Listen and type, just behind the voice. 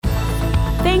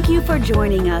Thank you for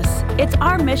joining us. It's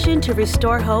our mission to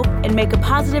restore hope and make a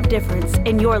positive difference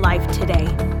in your life today.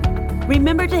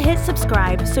 Remember to hit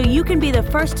subscribe so you can be the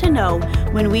first to know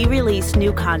when we release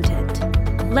new content.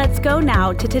 Let's go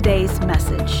now to today's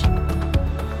message.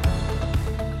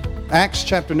 Acts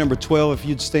chapter number 12, if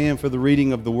you'd stand for the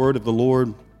reading of the word of the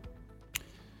Lord.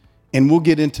 And we'll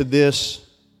get into this.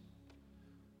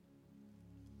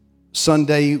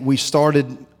 Sunday, we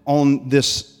started on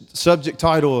this subject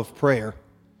title of prayer.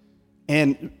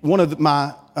 And one of the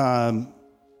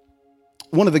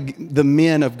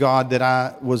men of God that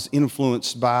I was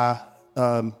influenced by,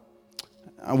 I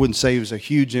wouldn't say he was a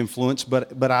huge influence,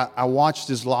 but I watched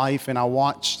his life, and I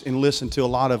watched and listened to a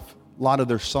lot of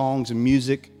their songs and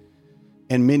music.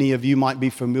 And many of you might be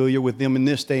familiar with them in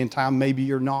this day and time. Maybe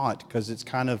you're not, because it's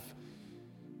kind of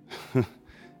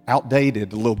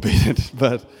outdated a little bit.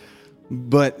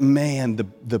 But man,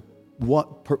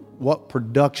 what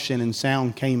production and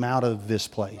sound came out of this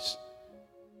place.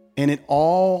 And it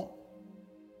all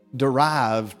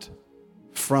derived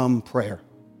from prayer.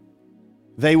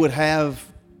 They would have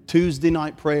Tuesday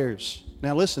night prayers.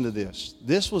 Now listen to this.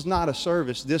 This was not a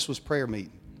service. This was prayer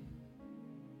meeting.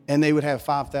 And they would have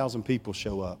 5,000 people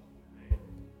show up.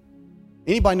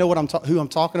 Anybody know who I'm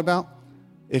talking about?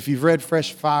 If you've read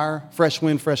Fresh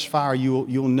Wind, Fresh Fire,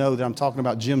 you'll know that I'm talking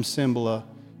about Jim Cymbala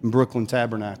and Brooklyn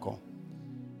Tabernacle.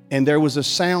 And there was a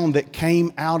sound that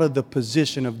came out of the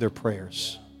position of their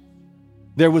prayers.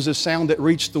 There was a sound that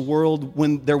reached the world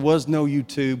when there was no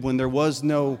YouTube, when there was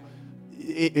no,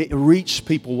 it reached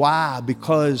people. Why?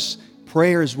 Because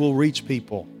prayers will reach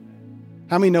people.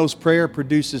 How many knows prayer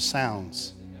produces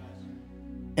sounds?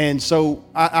 And so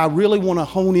I really want to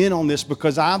hone in on this,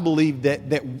 because I believe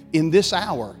that in this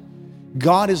hour,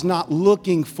 God is not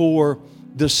looking for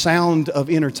the sound of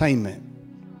entertainment.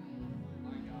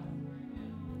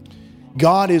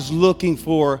 God is looking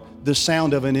for the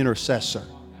sound of an intercessor.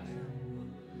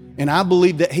 And I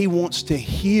believe that He wants to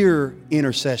hear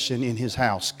intercession in His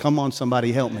house. Come on,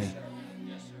 somebody help me.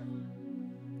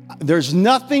 There's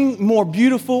nothing more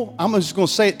beautiful, I'm just going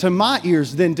to say it to my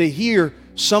ears, than to hear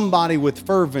somebody with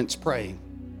fervence praying.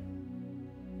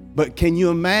 But can you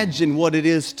imagine what it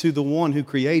is to the one who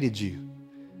created you?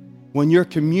 When you're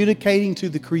communicating to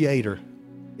the Creator,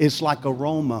 it's like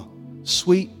aroma,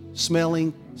 sweet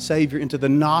smelling Savior into the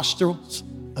nostrils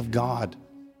of God.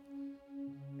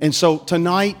 And so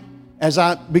tonight, as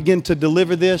I begin to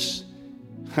deliver this,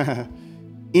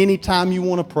 anytime you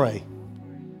want to pray,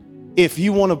 if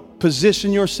you want to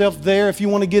position yourself there, if you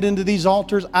want to get into these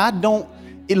altars,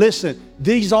 listen,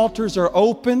 these altars are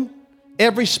open.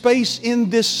 Every space in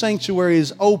this sanctuary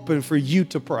is open for you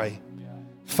to pray.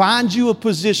 Find you a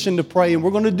position to pray, and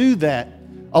we're going to do that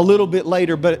a little bit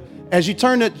later. But as you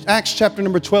turn to Acts chapter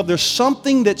number 12, there's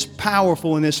something that's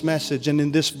powerful in this message and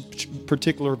in this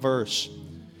particular verse.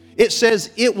 It says,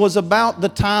 it was about the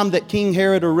time that King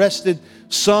Herod arrested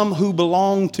some who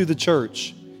belonged to the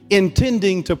church,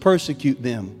 intending to persecute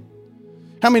them.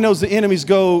 How many knows the enemy's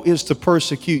goal is to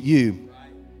persecute you?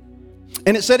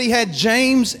 And it said he had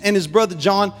James and his brother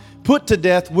John put to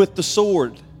death with the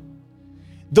sword.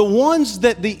 The ones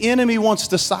that the enemy wants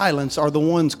to silence are the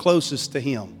ones closest to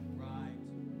him.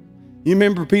 You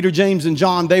remember Peter, James, and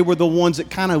John, they were the ones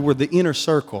that kind of were the inner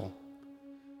circle.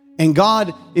 And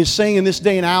God is saying in this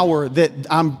day and hour that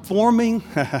I'm forming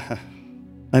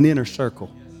an inner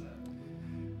circle.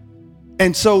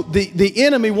 And so the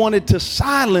enemy wanted to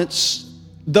silence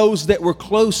those that were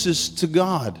closest to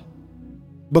God,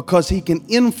 because he can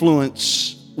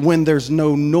influence when there's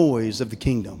no noise of the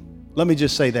kingdom. Let me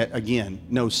just say that again,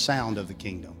 no sound of the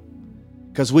kingdom.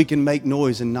 Because we can make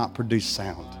noise and not produce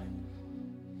sound.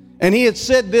 And he had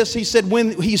said this, he said,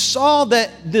 when he saw that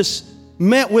this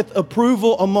met with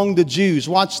approval among the Jews,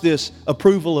 watch this,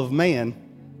 approval of man,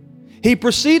 he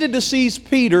proceeded to seize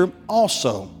Peter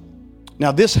also.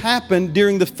 Now this happened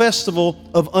during the festival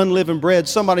of unleavened bread.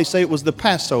 Somebody say it was the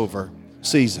Passover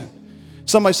season.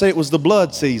 Somebody say it was the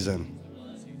blood season.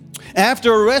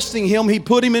 After arresting him, he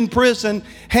put him in prison,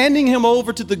 handing him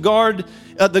over to the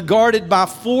guarded by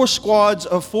 4 squads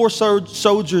of 4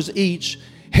 soldiers each.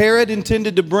 Herod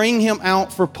intended to bring him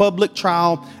out for public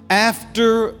trial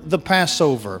after the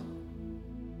Passover.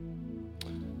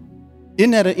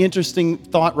 Isn't that an interesting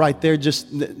thought right there?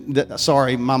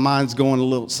 Sorry, my mind's going a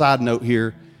little side note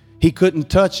here. He couldn't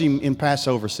touch him in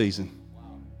Passover season.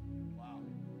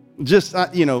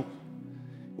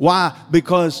 Why?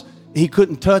 Because he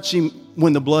couldn't touch him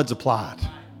when the blood's applied.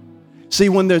 See,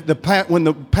 when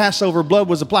the Passover blood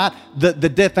was applied, the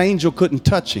death angel couldn't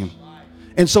touch him.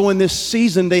 And so in this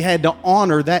season, they had to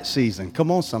honor that season.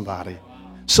 Come on, somebody.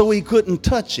 So he couldn't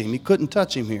touch him. He couldn't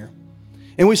touch him here.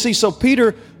 And we see, so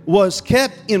Peter was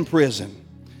kept in prison.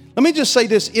 Let me just say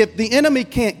this. If the enemy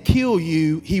can't kill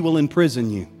you, he will imprison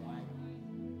you.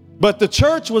 But the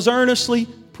church was earnestly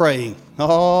praying.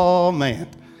 Oh, man.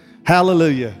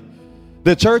 Hallelujah.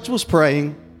 The church was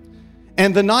praying.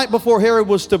 And the night before Herod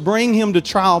was to bring him to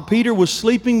trial, Peter was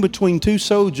sleeping between two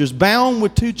soldiers, bound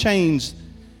with two chains.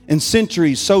 And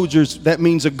sentries, soldiers, that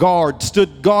means a guard,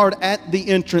 stood guard at the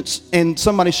entrance. And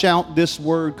somebody shout this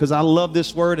word, because I love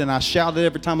this word, and I shout it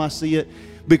every time I see it,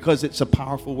 because it's a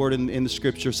powerful word in the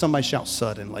scripture. Somebody shout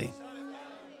suddenly.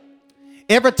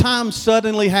 Every time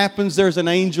suddenly happens, there's an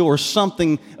angel or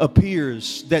something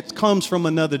appears that comes from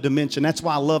another dimension. That's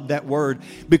why I love that word,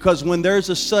 because when there's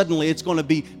a suddenly, it's going to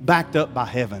be backed up by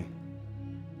heaven.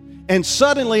 And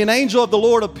suddenly an angel of the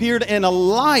Lord appeared, and a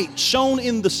light shone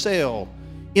in the cell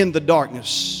in the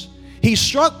darkness. He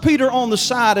struck Peter on the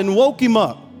side and woke him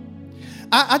up.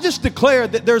 I just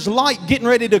declared that there's light getting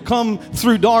ready to come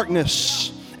through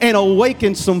darkness and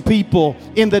awaken some people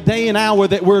in the day and hour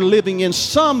that we're living in.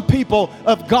 Some people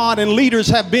of God and leaders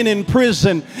have been in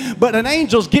prison, but an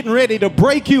angel's getting ready to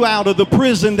break you out of the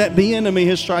prison that the enemy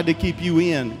has tried to keep you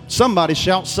in. Somebody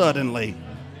shout suddenly.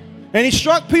 And he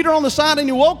struck Peter on the side and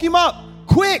he woke him up.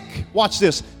 Quick, watch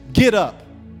this, get up,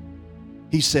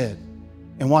 he said.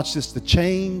 And watch this, the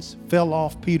chains fell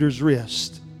off Peter's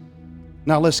wrist.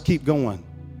 Now let's keep going.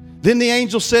 Then the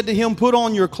angel said to him, put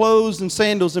on your clothes and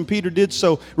sandals, and Peter did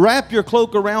so. Wrap your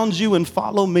cloak around you and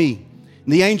follow me.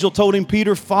 And the angel told him,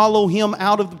 Peter, follow him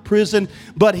out of the prison.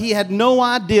 But he had no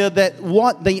idea that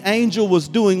what the angel was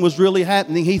doing was really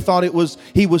happening. He thought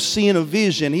he was seeing a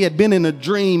vision. He had been in a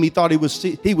dream. He thought he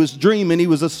was dreaming. He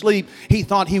was asleep. He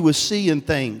thought he was seeing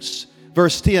things.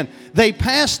 Verse 10, they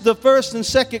passed the first and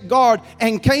second guard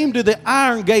and came to the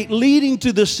iron gate leading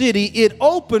to the city. It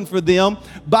opened for them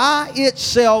by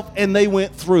itself and they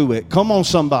went through it. Come on,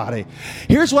 somebody.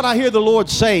 Here's what I hear the Lord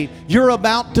say. You're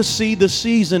about to see the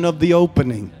season of the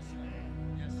opening.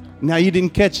 Now, you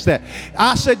didn't catch that.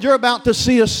 I said you're about to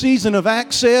see a season of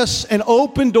access and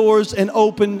open doors and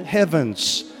open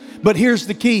heavens. But here's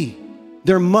the key.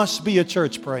 There must be a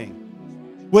church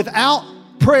praying. Without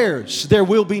prayers, there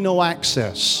will be no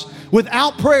access.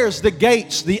 Without prayers,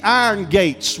 the iron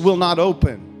gates will not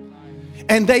open.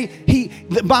 And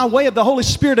by way of the Holy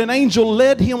Spirit, an angel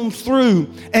led him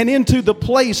through and into the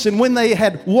place. And when they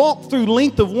had walked through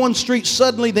length of one street,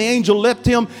 suddenly the angel left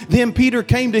him. Then Peter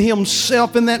came to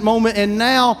himself in that moment. And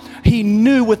now he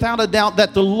knew without a doubt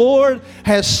that the Lord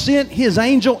has sent his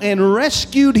angel and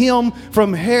rescued him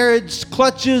from Herod's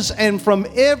clutches and from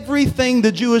everything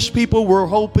the Jewish people were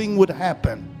hoping would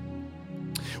happen.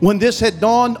 When this had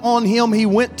dawned on him, he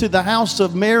went to the house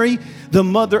of Mary, the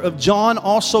mother of John,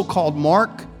 also called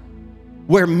Mark,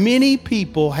 where many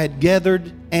people had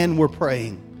gathered and were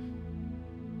praying.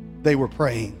 They were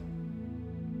praying.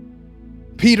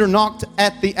 Peter knocked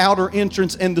at the outer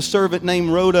entrance, and the servant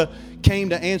named Rhoda came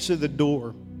to answer the door.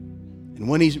 And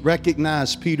when she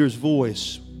recognized Peter's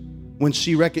voice,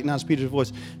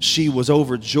 she was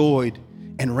overjoyed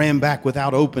and ran back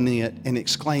without opening it and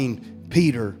exclaimed,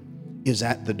 Peter is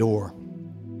at the door.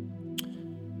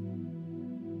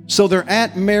 So they're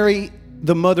at Mary,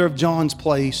 the mother of John's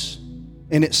place,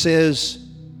 and it says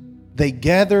they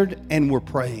gathered and were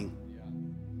praying.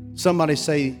 Somebody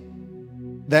say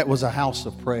that was a house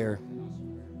of prayer.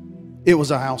 It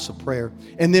was a house of prayer.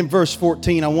 And then verse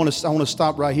 14, I want to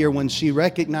stop right here. When she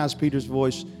recognized Peter's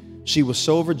voice, she was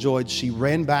so overjoyed, she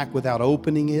ran back without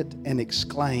opening it and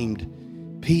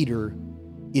exclaimed, Peter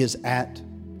is at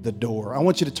the door. I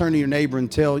want you to turn to your neighbor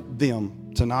and tell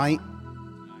them tonight,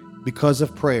 because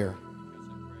of prayer.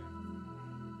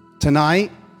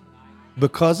 Tonight,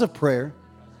 because of prayer,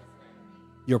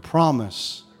 your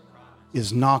promise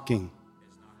is knocking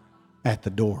at the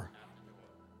door.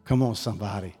 Come on,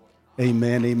 somebody.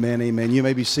 Amen, amen, amen. You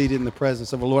may be seated in the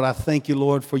presence of the Lord. I thank you,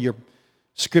 Lord, for your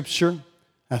scripture.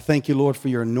 I thank you, Lord, for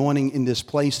your anointing in this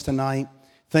place tonight.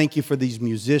 Thank you for these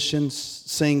musicians,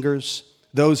 singers,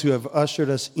 those who have ushered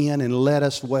us in and led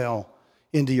us well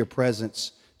into your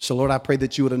presence. So, Lord, I pray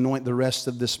that you would anoint the rest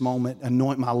of this moment,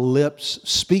 anoint my lips,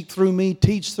 speak through me,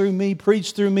 teach through me,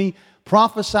 preach through me,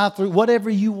 prophesy through, whatever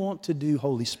you want to do,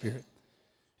 Holy Spirit.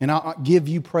 And I'll give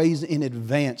you praise in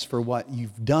advance for what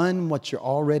you've done, what you're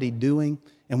already doing,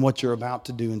 and what you're about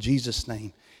to do. In Jesus'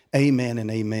 name, amen and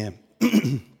amen.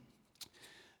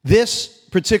 This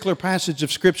particular passage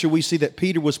of Scripture, we see that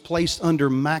Peter was placed under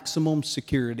maximum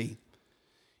security.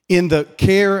 In the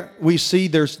care we see,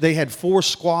 they had 4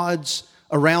 squads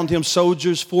around him,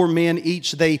 soldiers, 4 men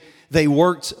each. They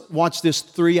worked, watch this,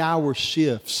 3-hour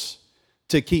shifts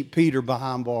to keep Peter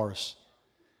behind bars.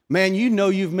 Man, you know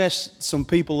you've messed some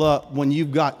people up when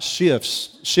you've got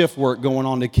shift work going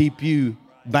on to keep you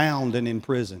bound and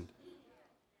imprisoned.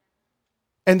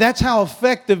 And that's how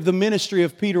effective the ministry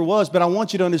of Peter was. But I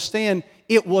want you to understand,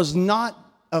 it was not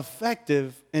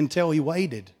effective until he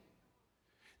waited.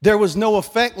 There was no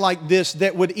effect like this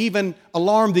that would even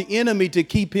alarm the enemy to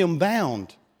keep him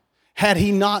bound, had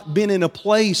he not been in a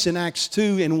place in Acts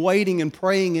 2 and waiting and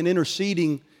praying and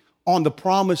interceding on the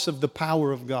promise of the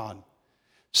power of God.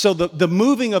 So the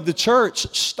moving of the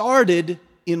church started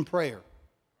in prayer.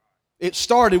 It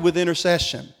started with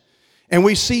intercession. And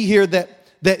we see here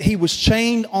that he was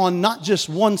chained on not just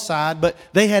one side, but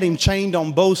they had him chained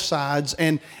on both sides.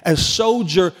 And a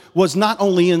soldier was not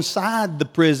only inside the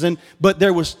prison, but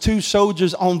there was 2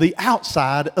 soldiers on the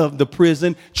outside of the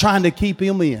prison trying to keep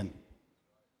him in.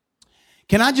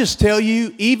 Can I just tell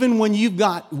you, even when you've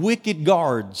got wicked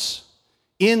guards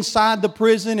inside the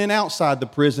prison and outside the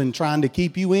prison trying to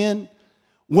keep you in,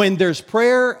 when there's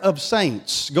prayer of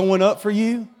saints going up for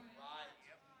you,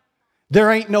 there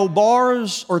ain't no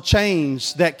bars or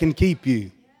chains that can keep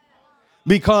you,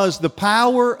 because the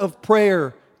power of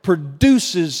prayer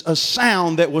produces a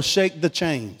sound that will shake the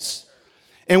chains.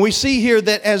 And we see here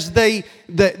that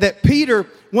that Peter,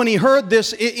 when he heard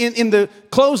this in the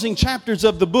closing chapters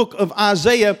of the book of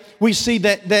Isaiah, we see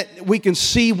that we can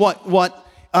see what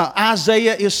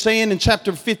Isaiah is saying in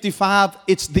chapter 55.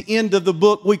 It's the end of the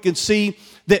book. We can see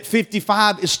that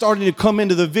 55 is starting to come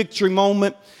into the victory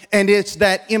moment. And it's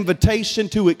that invitation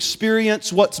to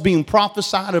experience what's being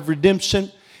prophesied of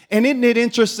redemption. And isn't it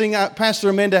interesting, Pastor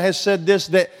Amanda has said this,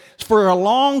 that for a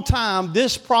long time,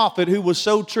 this prophet who was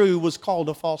so true was called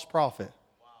a false prophet.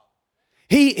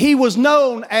 He was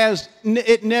known as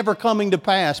it never coming to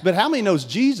pass. But how many knows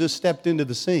Jesus stepped into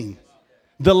the scene?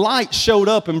 The light showed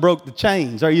up and broke the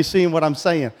chains. Are you seeing what I'm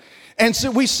saying? And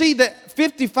so we see that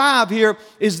 55 here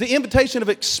is the invitation of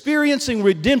experiencing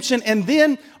redemption. And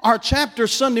then our chapter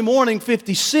Sunday morning,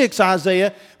 56,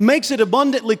 Isaiah, makes it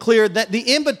abundantly clear that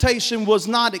the invitation was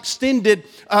not extended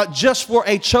just for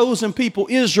a chosen people,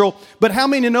 Israel. But how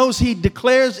many knows he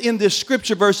declares in this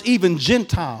scripture verse, even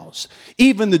Gentiles,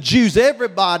 even the Jews,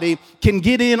 everybody can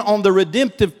get in on the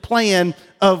redemptive plan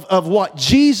of what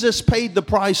Jesus paid the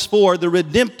price for. The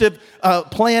redemptive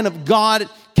plan of God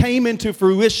came into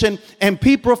fruition, and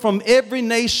people from every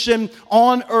nation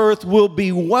on earth will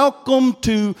be welcome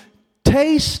to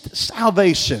taste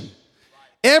salvation.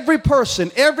 Every person,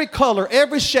 every color,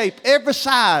 every shape, every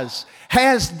size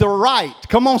has the right,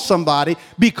 come on somebody,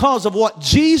 because of what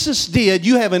Jesus did,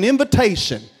 you have an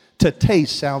invitation to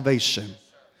taste salvation.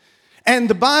 And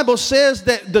the Bible says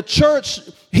that the church,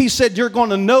 he said, you're going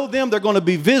to know them. They're going to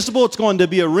be visible. It's going to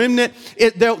be a remnant.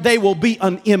 They will be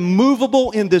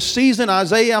immovable in this season.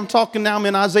 Isaiah, I'm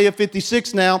in Isaiah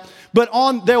 56 now. But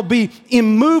they'll be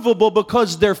immovable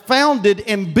because they're founded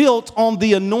and built on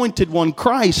the anointed one,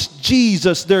 Christ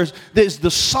Jesus. There's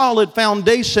the solid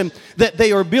foundation that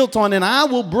they are built on. And I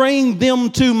will bring them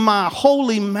to my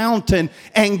holy mountain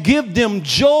and give them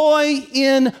joy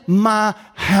in my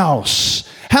house.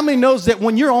 How many knows that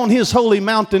when you're on his holy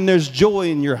mountain, there's joy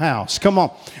in your house? Come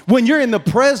on. When you're in the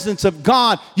presence of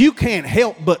God, you can't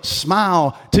help but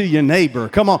smile to your neighbor.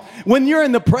 Come on. When you're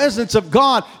in the presence of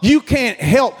God, you can't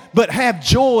help but have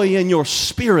joy in your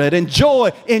spirit and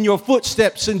joy in your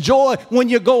footsteps and joy when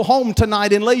you go home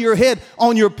tonight and lay your head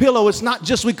on your pillow. It's not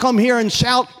just we come here and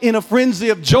shout in a frenzy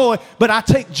of joy, but I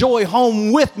take joy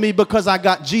home with me because I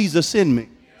got Jesus in me.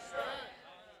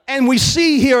 And we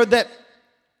see here that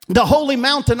the holy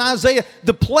mountain, Isaiah,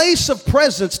 the place of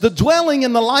presence, the dwelling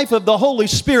in the life of the Holy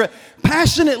Spirit,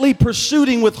 passionately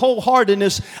pursuing with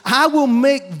wholeheartedness, I will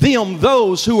make them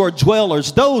those who are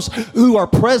dwellers, those who are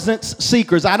presence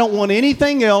seekers. I don't want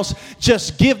anything else.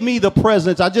 Just give me the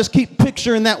presence. I just keep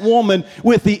picturing that woman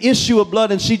with the issue of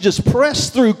blood, and she just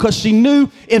pressed through because she knew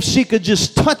if she could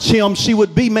just touch him, she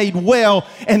would be made well.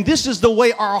 And this is the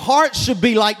way our hearts should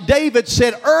be. Like David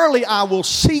said, early I will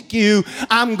seek you.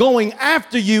 I'm going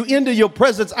after you into your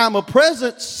presence. I'm a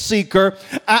presence seeker.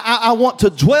 I want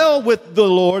to dwell with the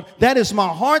Lord. That is my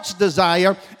heart's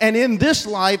desire. And in this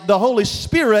life, the Holy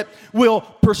Spirit will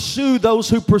pursue those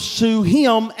who pursue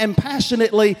him and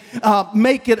passionately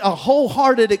make it a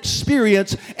wholehearted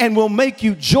experience and will make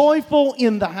you joyful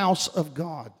in the house of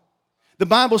God. The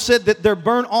Bible said that their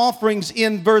burnt offerings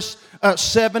in verse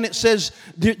 7, it says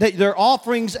that their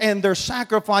offerings and their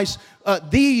sacrifice,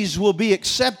 these will be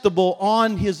acceptable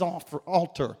on his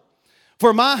altar.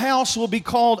 For my house will be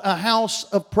called a house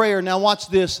of prayer. Now watch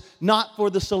this, not for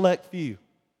the select few,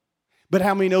 but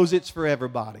how many knows it's for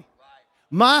everybody?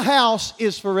 My house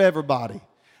is for everybody.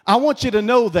 I want you to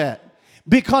know that.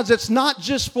 Because it's not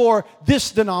just for this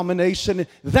denomination,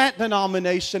 that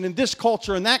denomination, and this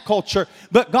culture and that culture,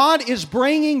 but God is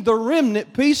bringing the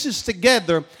remnant pieces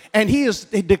together, and He is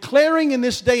declaring in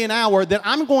this day and hour that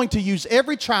I'm going to use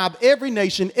every tribe, every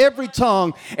nation, every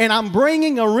tongue, and I'm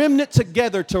bringing a remnant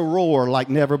together to roar like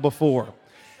never before.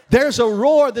 There's a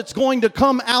roar that's going to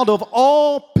come out of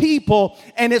all people,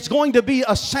 and it's going to be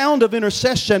a sound of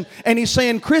intercession. And He's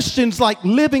saying Christians like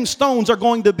living stones are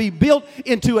going to be built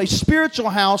into a spiritual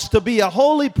house to be a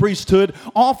holy priesthood,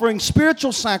 offering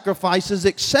spiritual sacrifices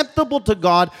acceptable to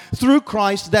God through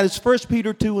Christ. That is 1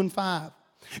 Peter 2 and 5.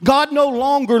 God no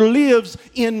longer lives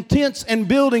in tents and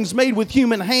buildings made with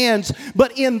human hands,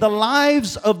 but in the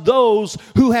lives of those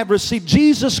who have received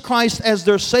Jesus Christ as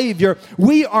their Savior.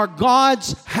 We are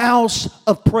God's house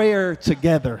of prayer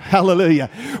together. Hallelujah.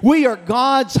 We are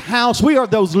God's house. We are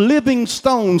those living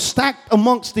stones stacked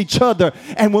amongst each other.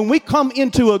 And when we come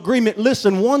into agreement,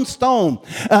 listen, one stone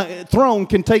thrown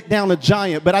can take down a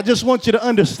giant. But I just want you to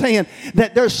understand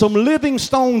that there's some living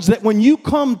stones that when you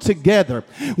come together,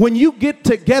 when you get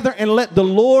together and let the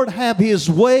Lord have His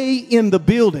way in the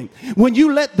building, when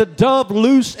you let the dove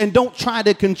loose and don't try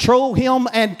to control him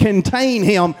and contain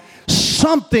him,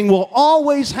 something will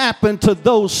always happen to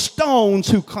those stones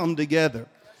who come together.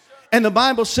 And the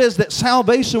Bible says that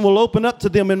salvation will open up to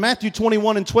them. In Matthew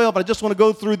 21 and 12, I just want to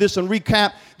go through this and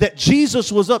recap that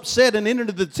Jesus was upset and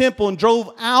entered the temple and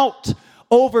drove out,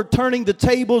 overturning the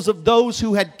tables of those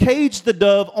who had caged the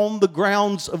dove on the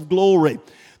grounds of glory.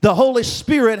 The Holy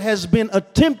Spirit has been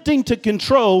attempting to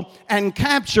control and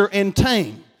capture and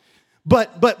tame.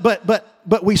 But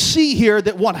we see here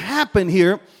that what happened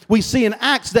here, we see in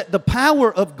Acts that the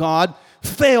power of God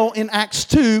fell in Acts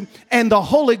 2, and the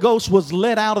Holy Ghost was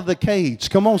let out of the cage.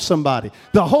 Come on, somebody.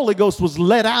 The Holy Ghost was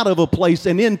let out of a place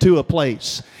and into a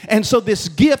place. And so this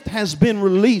gift has been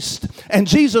released. And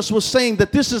Jesus was saying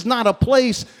that this is not a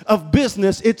place of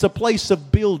business, it's a place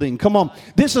of building. Come on.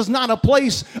 This is not a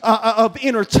place of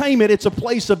entertainment, it's a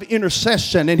place of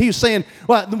intercession. And He's saying,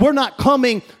 well, we're not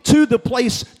coming to the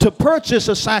place to purchase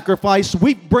a sacrifice.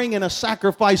 We bring in a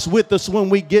sacrifice with us when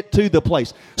we get to the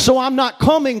place. So I'm not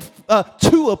coming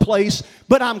to a place,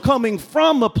 but I'm coming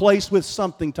from a place with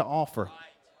something to offer.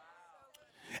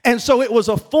 And so it was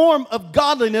a form of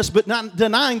godliness, but not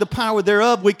denying the power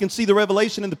thereof. We can see the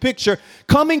revelation in the picture.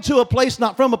 Coming to a place,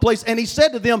 not from a place. And He said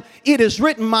to them, it is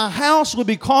written, my house will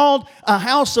be called a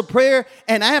house of prayer.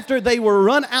 And after they were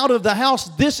run out of the house,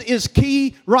 this is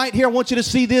key right here. I want you to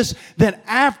see this, that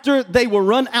after they were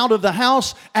run out of the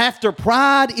house, after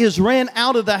pride is ran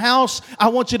out of the house, I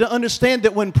want you to understand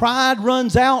that when pride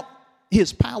runs out,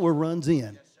 His power runs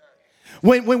in.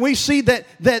 When we see that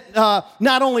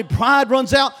not only pride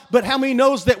runs out, but how many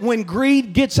knows that when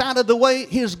greed gets out of the way,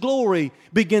 His glory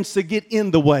begins to get in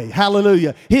the way.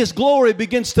 Hallelujah. His glory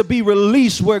begins to be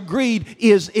released where greed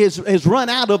is run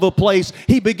out of a place.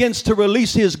 He begins to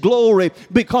release His glory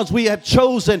because we have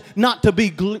chosen not to be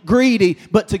greedy,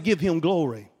 but to give Him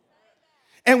glory.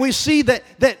 And we see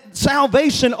that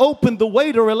salvation opened the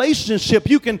way to relationship.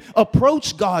 You can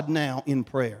approach God now in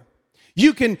prayer.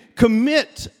 You can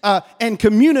commit and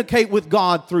communicate with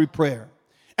God through prayer.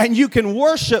 And you can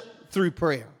worship through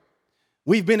prayer.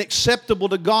 We've been acceptable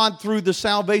to God through the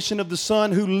salvation of the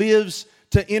Son who lives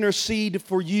to intercede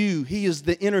for you. He is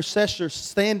the intercessor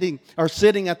sitting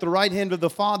at the right hand of the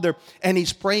Father, and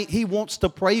He's praying. He wants to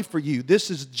pray for you.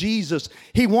 This is Jesus.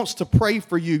 He wants to pray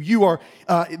for you. You are.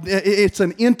 It's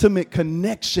an intimate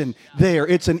connection there.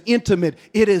 It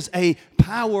is a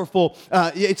powerful.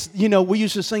 We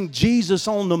used to sing Jesus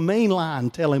on the main line.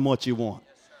 Tell Him what you want.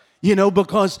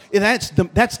 Because that's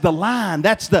the line,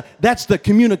 that's the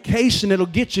communication that'll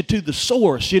get you to the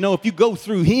source. If you go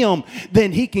through Him,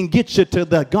 then He can get you to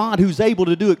the God who's able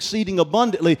to do exceeding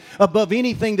abundantly above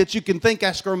anything that you can think,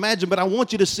 ask, or imagine. But I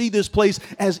want you to see this place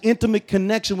as intimate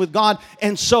connection with God.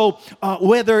 And so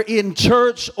whether in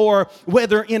church or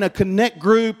whether in a connect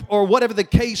group or whatever the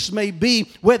case may be,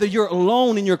 whether you're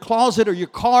alone in your closet or your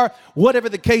car, whatever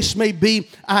the case may be,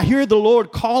 I hear the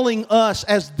Lord calling us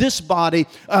as this body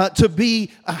to be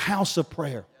a house of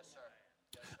prayer.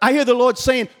 I hear the Lord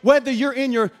saying, whether you're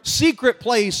in your secret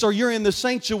place or you're in the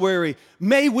sanctuary,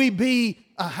 may we be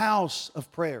a house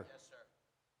of prayer.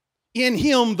 In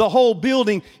him, the whole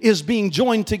building is being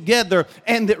joined together,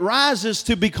 and it rises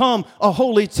to become a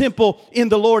holy temple in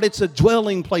the Lord. It's a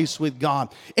dwelling place with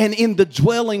God. And in the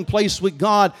dwelling place with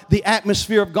God, the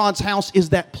atmosphere of God's house is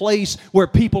that place where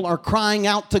people are crying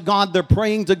out to God. They're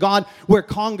praying to God, where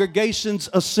congregations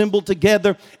assemble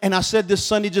together. And I said this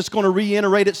Sunday, just going to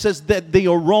reiterate, it says that the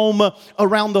aroma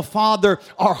around the Father,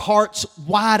 our hearts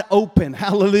wide open.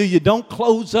 Hallelujah. Don't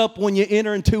close up when you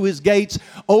enter into his gates.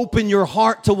 Open your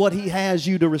heart to what he has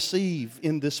you to receive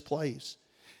in this place.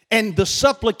 And the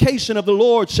supplication of the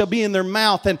Lord shall be in their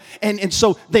mouth. And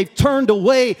so they've turned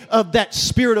away of that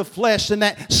spirit of flesh and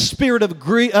that spirit of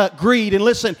greed. And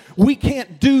listen, we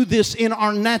can't do this in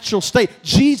our natural state.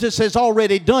 Jesus has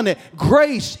already done it.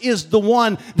 Grace is the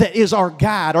one that is our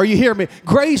guide. Are you hearing me?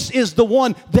 Grace is the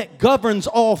one that governs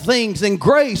all things. And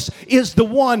grace is the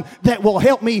one that will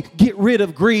help me get rid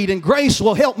of greed. And grace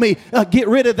will help me get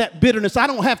rid of that bitterness. I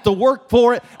don't have to work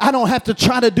for it. I don't have to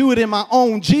try to do it in my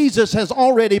own. Jesus has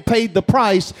already paid the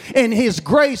price, and his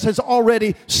grace has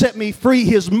already set me free.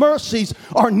 His mercies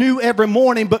are new every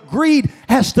morning, but greed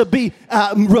has to be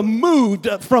removed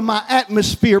from my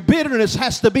atmosphere. Bitterness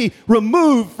has to be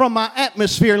removed from my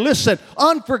atmosphere. Listen,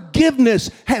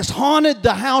 unforgiveness has haunted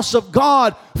the house of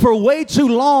God for way too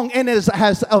long, and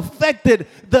has affected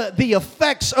the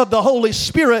effects of the Holy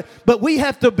Spirit. But we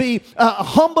have to be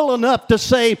humble enough to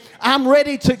say, I'm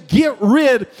ready to get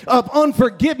rid of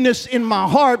unforgiveness in my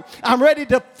heart. I'm ready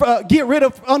to get rid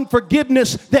of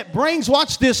unforgiveness that brings,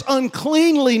 watch this,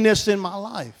 uncleanliness in my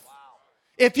life.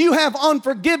 If you have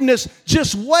unforgiveness,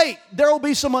 just wait. There will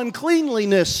be some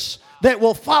uncleanliness that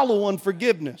will follow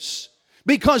unforgiveness.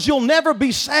 Because you'll never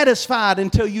be satisfied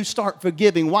until you start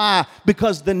forgiving. Why?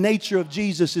 Because the nature of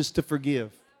Jesus is to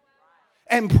forgive.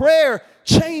 And prayer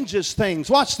changes things.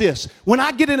 Watch this. When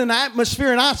I get in an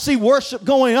atmosphere and I see worship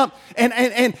going up, and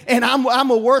I'm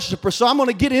a worshiper, so I'm going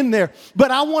to get in there. But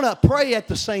I want to pray at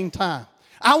the same time.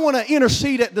 I want to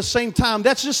intercede at the same time.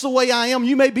 That's just the way I am.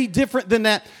 You may be different than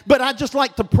that. But I just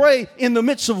like to pray in the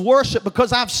midst of worship,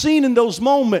 because I've seen in those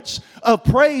moments of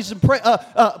praise and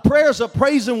prayers of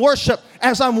praise and worship,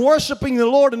 as I'm worshiping the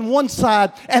Lord on one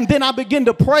side, and then I begin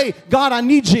to pray, God, I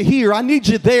need you here. I need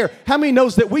you there. How many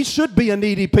knows that we should be a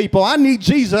needy people? I need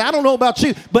Jesus. I don't know about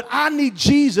you, but I need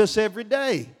Jesus every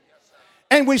day.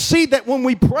 And we see that when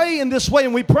we pray in this way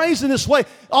and we praise in this way,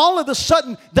 all of a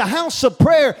sudden the house of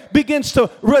prayer begins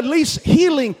to release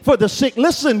healing for the sick.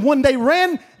 Listen, when he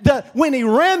ran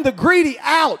the greedy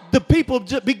out, the people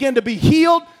began to be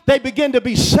healed. They begin to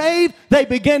be saved. They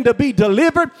begin to be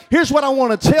delivered. Here's what I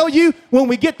want to tell you. When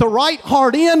we get the right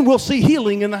heart in, we'll see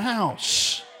healing in the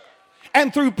house.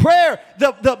 And through prayer,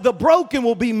 the broken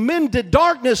will be mended.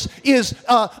 Darkness is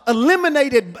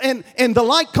eliminated, and the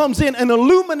light comes in and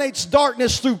illuminates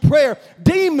darkness through prayer.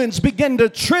 Demons begin to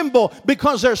tremble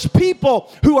because there's people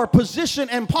who are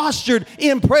positioned and postured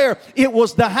in prayer. It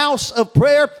was the house of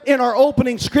prayer in our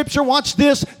opening scripture, watch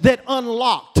this, that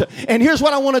unlocked. And here's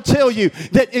what I want to tell you,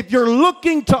 that if you're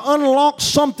looking to unlock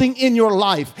something in your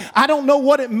life, I don't know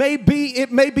what it may be.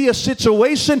 It may be a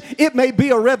situation. It may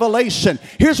be a revelation.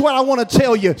 Here's what I want to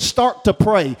tell you. Start to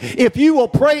pray. If you will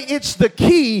pray, it's the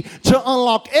key to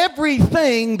unlock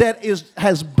everything that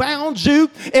has bound you,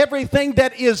 everything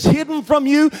that is hidden from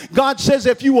you. God says,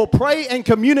 if you will pray and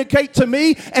communicate to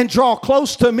me and draw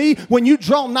close to me, when you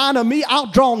draw nigh to me, I'll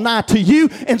draw nigh to you.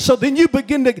 And so then you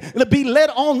begin to be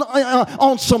led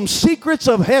on some secrets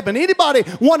of heaven. Anybody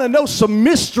want to know some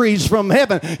mysteries from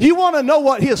heaven? You want to know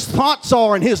what his thoughts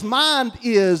are and his mind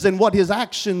is and what his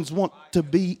actions want to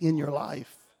be in your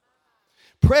life.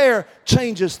 Prayer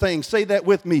changes things. Say that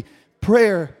with me.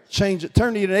 Prayer changes.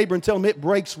 Turn to your neighbor and tell them it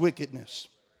breaks wickedness.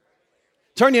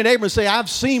 Turn to your neighbor and say, I've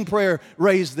seen prayer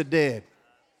raise the dead.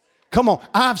 Come on,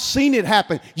 I've seen it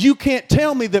happen. You can't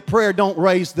tell me that prayer don't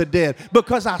raise the dead,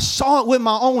 because I saw it with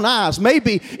my own eyes.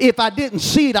 Maybe if I didn't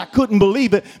see it, I couldn't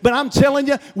believe it. But I'm telling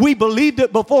you, we believed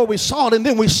it before we saw it, and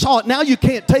then we saw it. Now you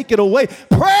can't take it away.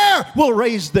 Prayer will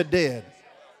raise the dead.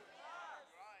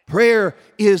 Prayer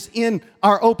is in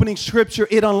our opening scripture.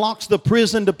 It unlocks the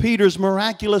prison to Peter's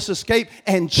miraculous escape,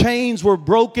 and chains were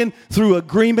broken through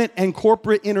agreement and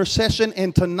corporate intercession.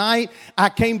 And tonight I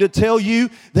came to tell you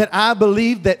that I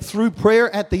believe that through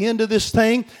prayer at the end of this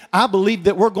thing, I believe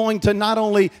that we're going to not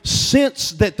only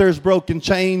sense that there's broken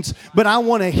chains, but I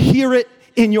want to hear it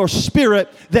in your spirit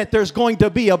that there's going to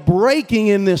be a breaking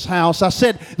in this house. I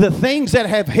said the things that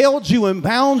have held you and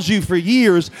bound you for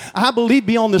years, I believe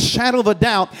beyond the shadow of a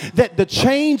doubt that the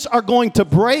chains are going to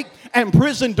break. and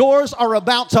prison doors are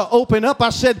about to open up. I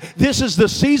said, this is the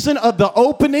season of the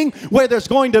opening where there's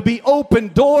going to be open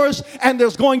doors and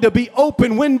there's going to be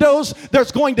open windows.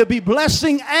 There's going to be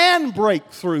blessing and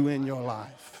breakthrough in your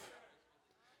life.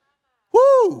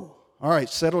 Woo! All right,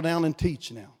 settle down and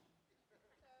teach now.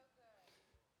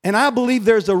 And I believe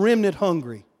there's a remnant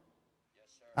hungry.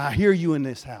 I hear you in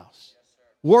this house.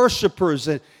 Worshipers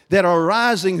that are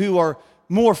rising who are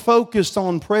more focused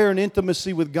on prayer and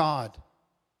intimacy with God.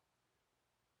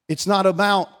 It's not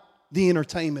about the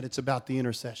entertainment, it's about the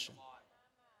intercession.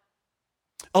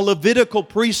 A Levitical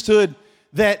priesthood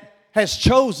that has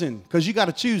chosen, because you got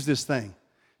to choose this thing,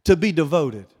 to be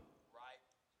devoted.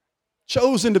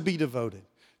 Chosen to be devoted.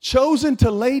 Chosen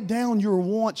to lay down your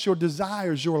wants, your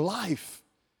desires, your life,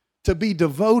 to be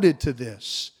devoted to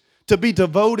this, to be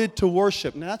devoted to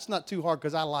worship. Now, that's not too hard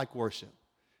because I like worship.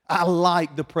 I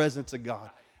like the presence of God.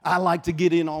 I like to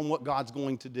get in on what God's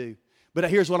going to do. But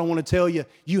here's what I want to tell you.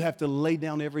 You have to lay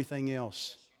down everything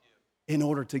else in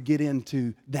order to get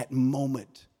into that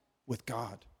moment with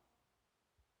God.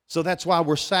 So that's why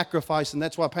we're sacrificing.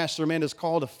 That's why Pastor Amanda's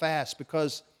called a fast,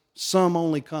 because some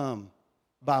only come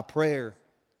by prayer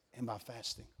and by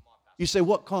fasting. You say,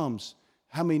 what comes?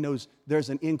 How many knows there's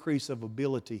an increase of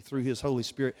ability through His Holy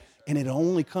Spirit? And it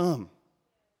only comes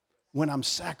when I'm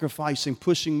sacrificing,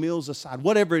 pushing meals aside,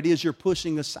 whatever it is you're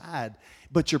pushing aside,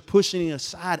 but you're pushing it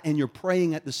aside and you're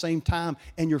praying at the same time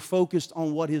and you're focused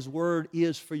on what His Word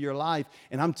is for your life.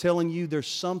 And I'm telling you, there's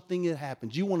something that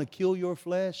happens. You want to kill your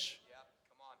flesh?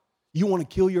 You want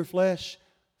to kill your flesh?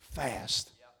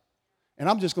 Fast. And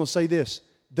I'm just going to say this.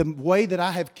 The way that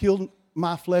I have killed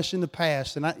my flesh in the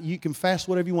past, and you can fast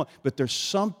whatever you want, but there's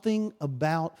something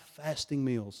about fasting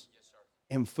meals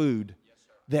and food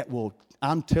that will,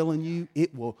 I'm telling you,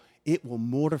 it will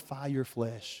mortify your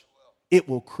flesh. It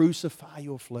will crucify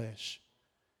your flesh.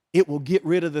 It will get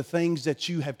rid of the things that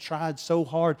you have tried so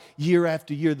hard year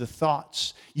after year, the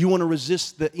thoughts. You want to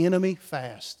resist the enemy?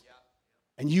 Fast.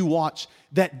 And you watch,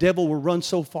 that devil will run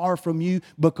so far from you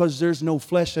because there's no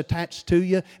flesh attached to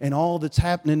you. And all that's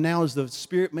happening now is the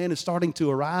spirit man is starting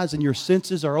to arise and your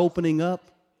senses are opening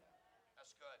up.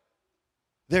 That's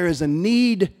good. There is a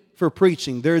need for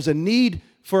preaching. There is a need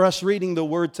for us reading the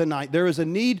Word tonight. There is a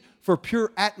need for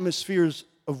pure atmospheres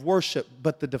of worship.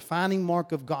 But the defining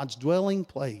mark of God's dwelling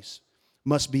place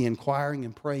must be inquiring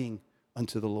and praying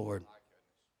unto the Lord.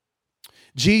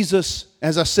 Jesus,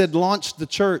 as I said, launched the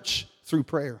church through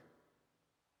prayer.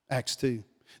 Acts 2.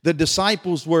 The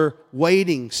disciples were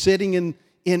waiting, sitting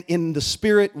in the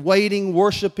Spirit, waiting,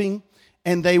 worshiping,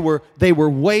 and they were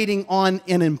waiting on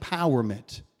an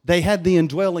empowerment. They had the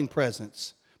indwelling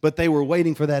presence, but they were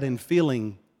waiting for that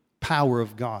infilling power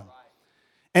of God.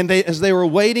 And as they were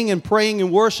waiting and praying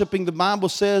and worshiping, the Bible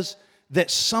says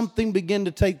that something began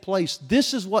to take place.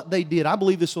 This is what they did. I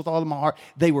believe this with all of my heart.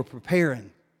 They were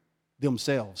preparing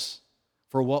themselves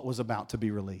for what was about to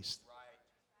be released.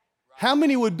 How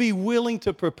many would be willing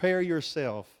to prepare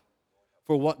yourself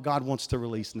for what God wants to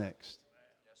release next?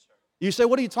 You say,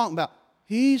 what are you talking about?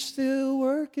 He's still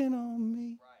working on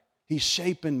me. He's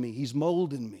shaping me. He's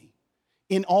molding me.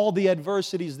 In all the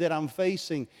adversities that I'm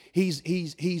facing,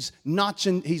 he's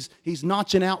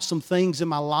notching out some things in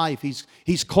my life.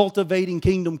 He's cultivating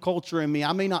kingdom culture in me.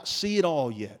 I may not see it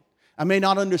all yet. I may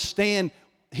not understand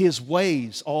His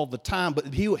ways all the time,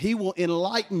 but He will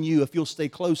enlighten you if you'll stay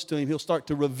close to Him. He'll start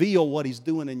to reveal what He's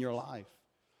doing in your life.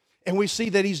 And we see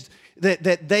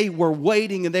that they were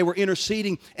waiting and they were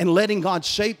interceding and letting God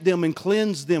shape them and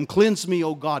cleanse them. Cleanse me,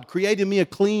 O God. Create in me a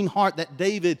clean heart. That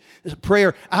David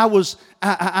prayer.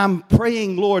 I'm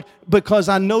praying, Lord, because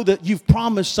I know that You've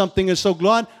promised something. And so,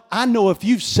 God, I know if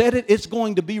You've said it, it's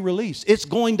going to be released. It's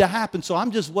going to happen. So I'm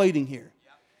just waiting here.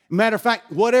 Matter of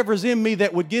fact, whatever's in me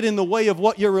that would get in the way of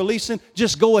what You're releasing,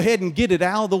 just go ahead and get it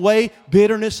out of the way.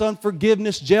 Bitterness,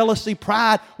 unforgiveness, jealousy,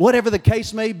 pride, whatever the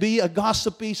case may be, a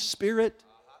gossipy spirit.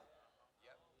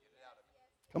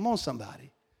 Come on,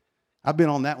 somebody. I've been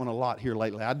on that one a lot here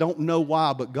lately. I don't know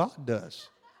why, but God does.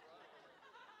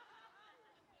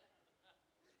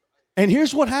 And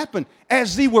here's what happened.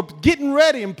 As they were getting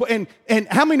ready, and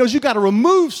how many knows you got to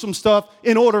remove some stuff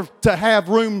in order to have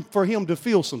room for Him to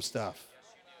feel some stuff?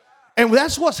 And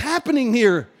that's what's happening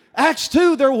here. Acts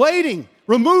 2, they're waiting,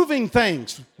 removing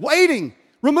things, waiting,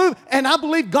 remove. And I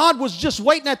believe God was just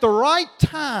waiting at the right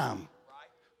time.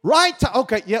 Right time.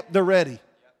 Okay, yep, they're ready.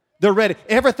 They're ready.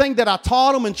 Everything that I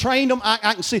taught them and trained them,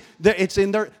 I can see it's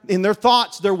in their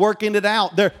thoughts. They're working it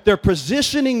out. They're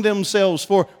positioning themselves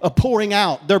for a pouring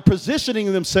out. They're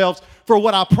positioning themselves for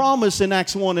what I promised in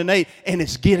Acts 1 and 8, and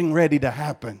it's getting ready to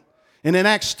happen. And in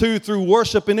Acts 2, through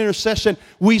worship and intercession,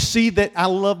 we see that, I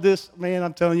love this. Man,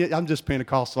 I'm telling you, I'm just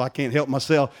Pentecostal. I can't help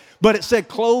myself. But it said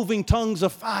cloven tongues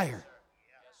of fire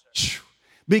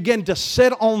began to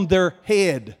set on their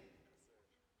head.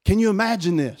 Can you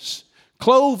imagine this?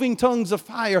 Cloven tongues of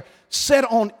fire set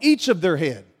on each of their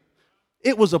head.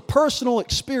 It was a personal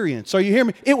experience. Are you hearing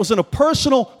me? It was in a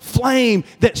personal flame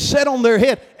that set on their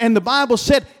head. And the Bible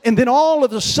said, and then all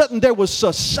of a sudden there was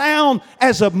a sound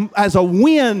as a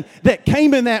wind that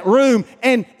came in that room,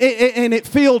 and it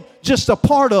filled just a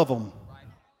part of them.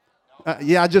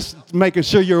 Yeah, just making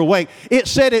sure you're awake. It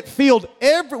said it filled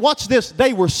watch this,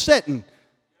 they were sitting.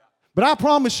 But I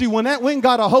promise you, when that wind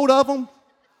got a hold of them,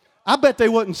 I bet they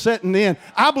wasn't sitting in.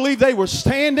 I believe they were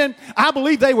standing. I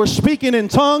believe they were speaking in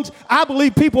tongues. I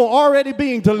believe people were already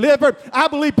being delivered. I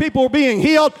believe people were being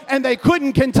healed, and they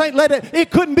couldn't it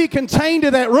couldn't be contained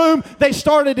to that room. They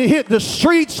started to hit the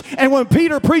streets, and when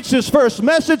Peter preached his first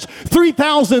message,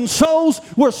 3,000 souls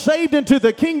were saved into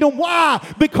the kingdom. Why?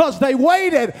 Because they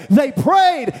waited, they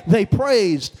prayed, they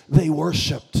praised, they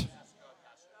worshiped.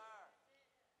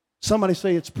 Somebody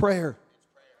say it's prayer.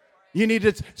 You need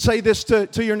to say this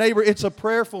to your neighbor. It's a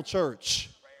prayerful church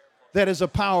that is a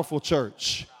powerful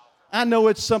church. I know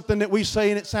it's something that we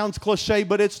say and it sounds cliche,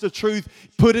 but it's the truth.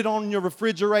 Put it on your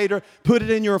refrigerator. Put it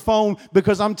in your phone,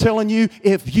 because I'm telling you,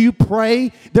 if you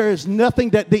pray, there is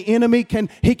nothing that the enemy can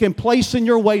place in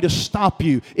your way to stop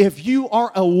you. If you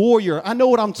are a warrior, I know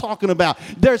what I'm talking about.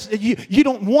 You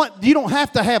don't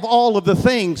have to have all of the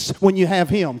things when you have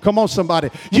him. Come on, somebody.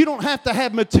 You don't have to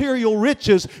have material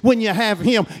riches when you have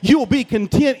him. You'll be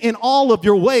content in all of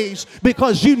your ways,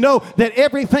 because you know that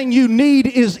everything you need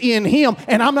is in him.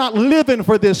 And I'm not living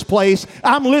for this place.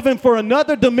 I'm living for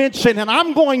another dimension, and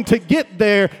I'm going to get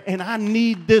there, and I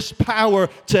need this power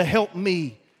to help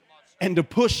me and to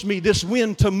push me, this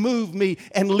wind to move me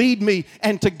and lead me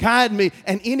and to guide me.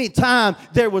 And anytime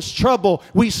there was trouble,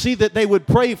 we see that they would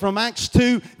pray from Acts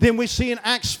 2. Then we see in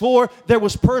Acts 4, there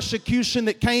was persecution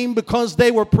that came because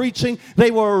they were preaching. They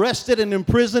were arrested and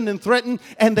imprisoned and threatened,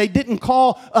 and they didn't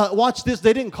call, watch this,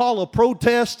 they didn't call a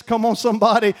protest, come on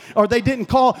somebody, or they didn't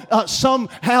call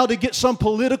somehow to get some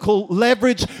political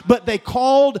leverage, but they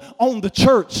called on the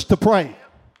church to pray.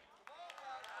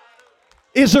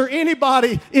 Is there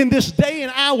anybody in this day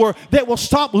and hour that will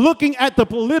stop looking at the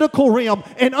political realm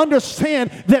and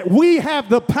understand that we have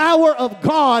the power of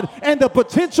God and the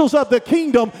potentials of the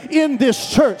kingdom in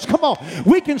this church? Come on.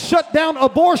 We can shut down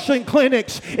abortion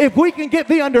clinics if we can get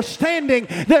the understanding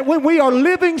that when we are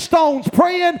living stones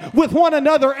praying with one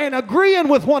another and agreeing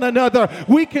with one another,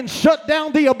 we can shut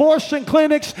down the abortion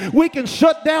clinics. We can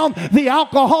shut down the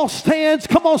alcohol stands.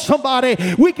 Come on, somebody.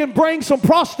 We can bring some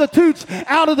prostitutes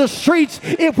out of the streets.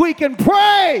 If we can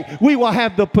pray, we will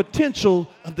have the potential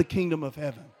of the kingdom of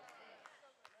heaven.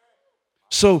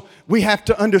 So we have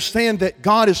to understand that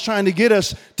God is trying to get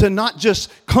us to not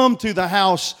just come to the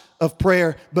house of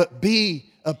prayer, but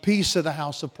be a piece of the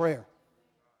house of prayer.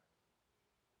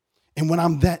 And when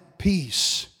I'm that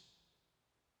piece,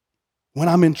 when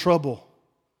I'm in trouble,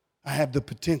 I have the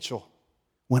potential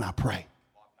when I pray.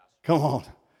 Come on.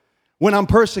 When I'm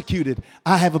persecuted,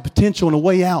 I have a potential and a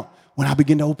way out when I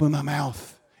begin to open my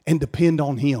mouth and depend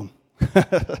on him.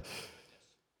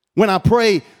 When I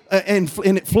pray and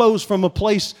it flows from a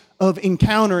place of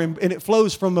encounter and it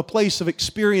flows from a place of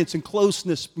experience and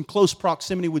closeness and close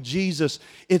proximity with Jesus,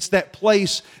 it's that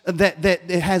place that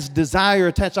it has desire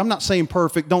attached. I'm not saying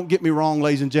perfect. Don't get me wrong,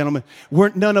 ladies and gentlemen.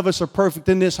 None of us are perfect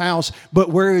in this house, but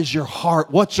where is your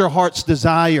heart? What's your heart's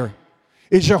desire?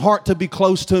 Is your heart to be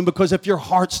close to him? Because if your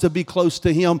heart's to be close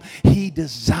to him, he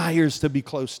desires to be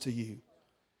close to you.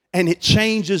 And it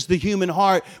changes the human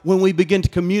heart when we begin to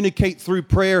communicate through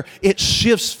prayer. It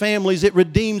shifts families. It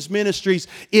redeems ministries.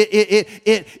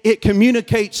 It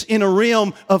communicates in a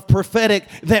realm of prophetic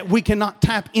that we cannot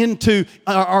tap into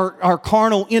our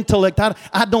carnal intellect.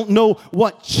 I don't know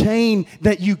what chain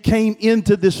that you came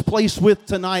into this place with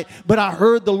tonight, but I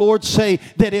heard the Lord say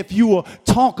that if you will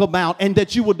talk about and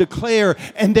that you will declare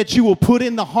and that you will put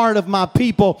in the heart of my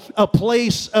people a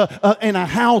place and a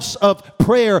house of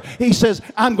prayer. He says,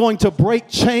 I'm going to break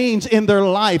chains in their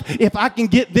life. If I can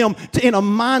get them in a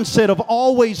mindset of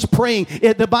always praying.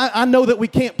 I know that we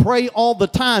can't pray all the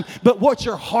time, but what's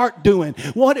your heart doing?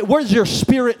 What is your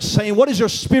spirit saying? What is your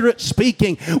spirit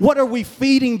speaking? What are we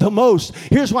feeding the most?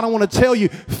 Here's what I want to tell you.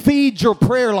 Feed your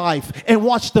prayer life and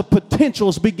watch the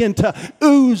potentials begin to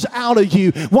ooze out of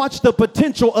you. Watch the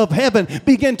potential of heaven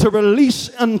begin to release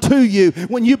unto you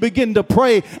when you begin to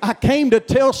pray. I came to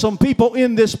tell some people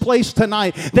in this place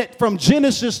tonight that from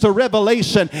Genesis Genesis to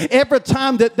Revelation, every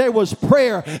time that there was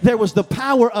prayer, there was the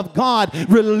power of God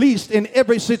released in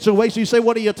every situation. You say,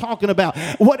 what are you talking about?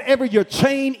 Whatever your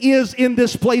chain is in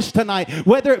this place tonight,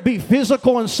 whether it be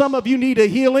physical, and some of you need a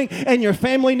healing, and your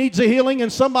family needs a healing,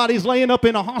 and somebody's laying up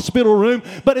in a hospital room,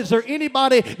 but is there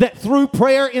anybody that through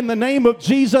prayer in the name of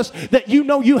Jesus that you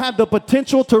know you have the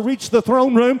potential to reach the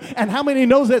throne room? And how many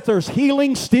knows that there's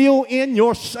healing still in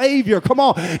your Savior? Come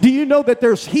on. Do you know that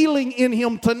there's healing in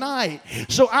Him tonight?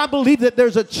 So I believe that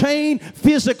there's a chain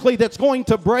physically that's going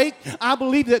to break. I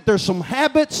believe that there's some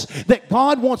habits that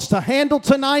God wants to handle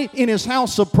tonight in His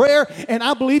house of prayer. And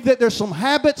I believe that there's some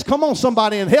habits, come on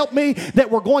somebody and help me, that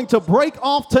we're going to break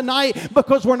off tonight,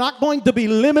 because we're not going to be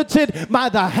limited by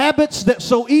the habits that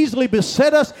so easily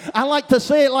beset us. I like to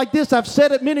say it like this. I've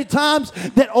said it many times,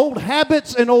 that old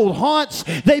habits and old haunts,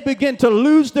 they begin to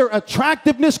lose their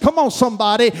attractiveness. Come on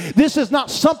somebody. This is not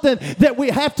something that we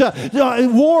have to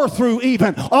war through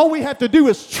even. All we have to do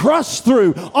is trust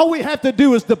through. All we have to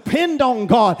do is depend on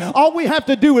God. All we have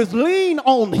to do is lean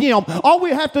on Him. All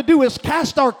we have to do is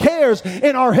cast our cares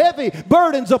and our heavy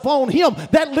burdens upon Him.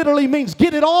 That literally means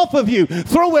get it off of you.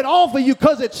 Throw it off of you,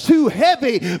 because it's too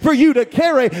heavy for you to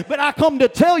carry. But I come to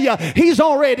tell you, He's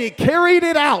already carried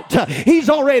it out. He's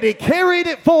already carried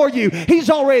it for you. He's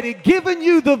already given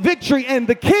you the victory, and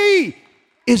the key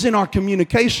is in our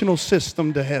communicational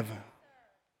system to heaven.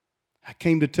 I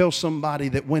came to tell somebody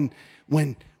that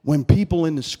when people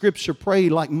in the Scripture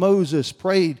prayed like Moses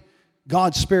prayed,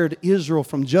 God spared Israel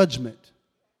from judgment.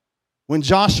 When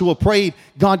Joshua prayed,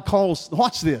 God calls,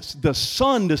 watch this, the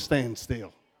sun to stand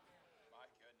still.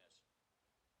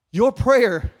 Your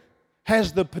prayer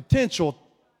has the potential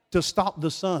to stop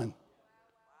the sun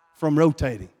from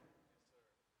rotating.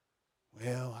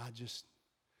 Well,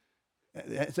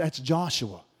 that's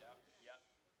Joshua.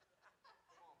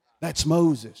 That's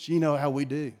Moses. You know how we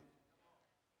do.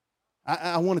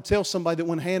 I want to tell somebody that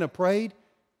when Hannah prayed,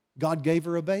 God gave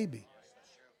her a baby.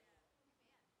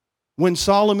 When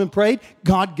Solomon prayed,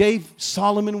 God gave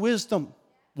Solomon wisdom.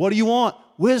 What do you want?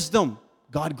 Wisdom.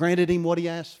 God granted him what he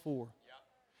asked for.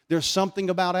 There's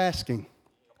something about asking.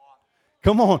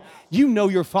 Come on. You know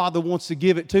your Father wants to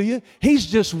give it to you. He's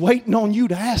just waiting on you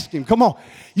to ask Him. Come on.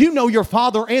 You know your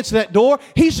Father answered that door.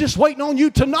 He's just waiting on you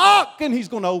to knock, and He's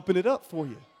going to open it up for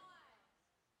you.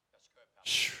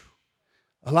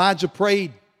 Elijah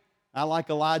prayed. I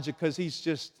like Elijah because he's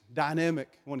just dynamic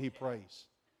when he prays.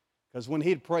 Because when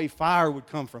he'd pray, fire would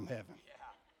come from heaven.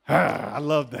 I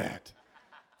love that.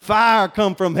 Fire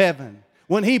come from heaven.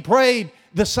 When he prayed,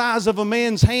 the size of a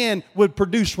man's hand would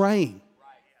produce rain.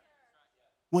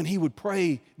 When he would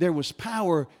pray, there was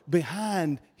power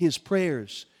behind his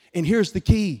prayers. And here's the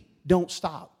key. Don't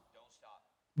stop.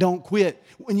 Don't quit.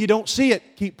 When you don't see it,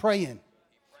 keep praying.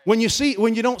 When you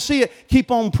don't see it, keep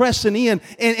on pressing in,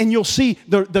 and you'll see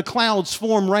the clouds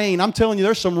form rain. I'm telling you,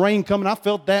 there's some rain coming. I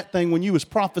felt that thing when you was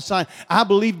prophesying. I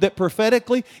believe that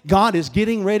prophetically, God is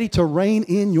getting ready to rain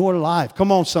in your life.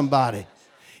 Come on, somebody.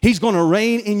 He's going to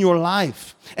reign in your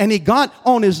life. And he got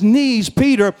on his knees,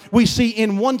 Peter, we see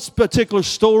in one particular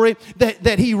story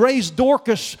that he raised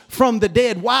Dorcas from the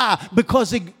dead. Why?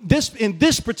 Because in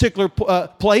this particular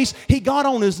place, he got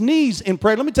on his knees in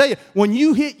prayer. Let me tell you, when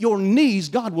you hit your knees,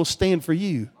 God will stand for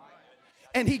you.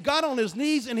 And he got on his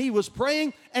knees and he was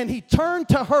praying and he turned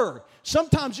to her.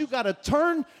 Sometimes you got to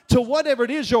turn to whatever it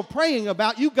is you're praying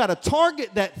about. You got to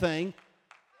target that thing.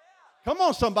 Come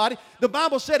on, somebody. The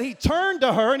Bible said he turned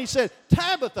to her and he said,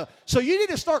 Tabitha. So you need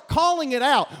to start calling it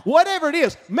out. Whatever it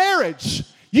is, marriage,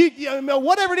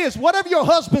 whatever it is, whatever your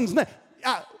husband's name,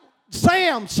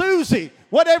 Sam, Susie,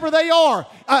 whatever they are,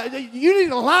 you need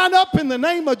to line up in the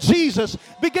name of Jesus.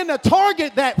 Begin to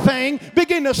target that thing.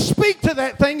 Begin to speak to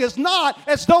that thing as not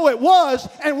as though it was.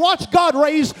 And watch God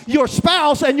raise your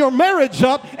spouse and your marriage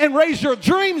up and raise your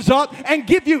dreams up and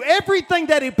give you everything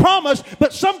that He promised.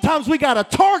 But sometimes we got to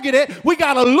target it. We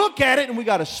got to look at it and we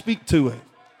got to speak to it.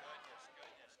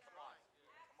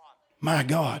 My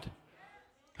God.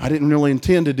 I didn't really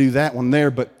intend to do that one there,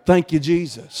 but thank you,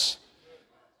 Jesus.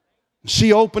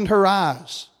 She opened her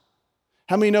eyes.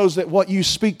 How many knows that what you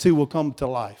speak to will come to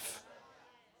life?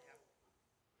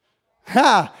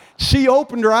 She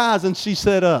opened her eyes and she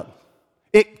sat up.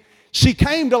 She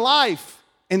came to life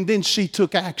and then she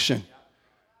took action.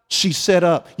 She sat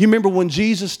up. You remember when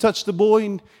Jesus touched the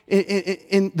boy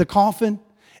in the coffin?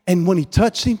 And when He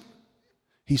touched him,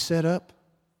 he sat up.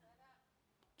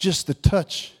 Just the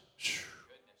touch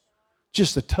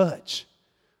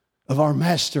of our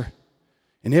Master.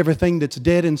 And everything that's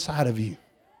dead inside of you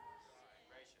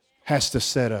has to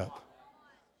set up.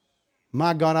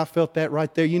 My God, I felt that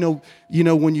right there. You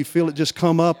know when you feel it just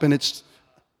come up and it's,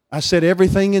 I said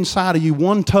everything inside of you,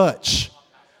 one touch.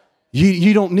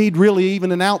 You don't need really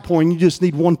even an outpouring. You just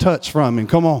need one touch from him.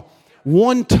 Come on.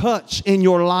 One touch in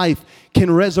your life can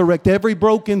resurrect every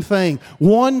broken thing.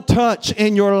 One touch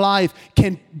in your life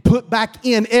can put back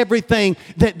in everything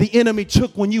that the enemy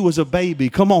took when you was a baby.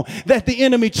 Come on. That the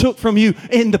enemy took from you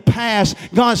in the past.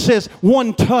 God says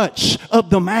one touch of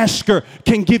the master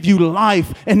can give you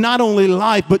life. And not only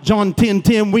life, but John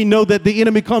 10:10, we know that the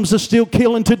enemy comes to steal,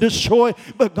 kill, and to destroy.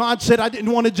 But God said, I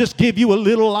didn't want to just give you a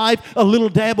little life, a little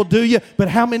dab will do you. But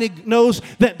how many knows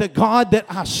that the God that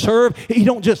I serve, he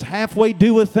don't just halfway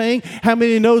do a thing? How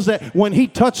many knows that when he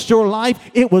touched your life,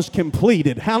 it was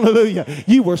completed? Hallelujah.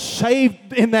 You were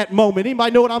saved in that moment.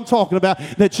 Anybody know what I'm talking about?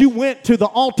 That you went to the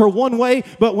altar one way,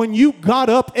 but when you got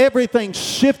up, everything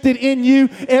shifted in you.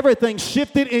 Everything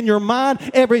shifted in your mind.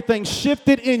 Everything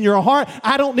shifted in your heart.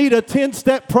 I don't need a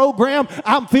 10-step program.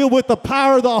 I'm filled with the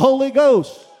power of the Holy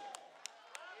Ghost.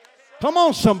 Come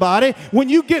on, somebody. When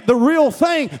you get the real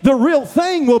thing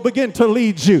will begin to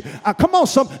lead you. Come on,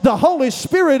 the Holy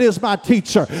Spirit is my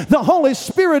teacher. The Holy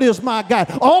Spirit is my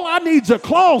guide. All I need is a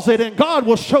closet, and God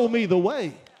will show me the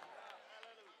way.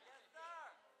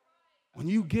 When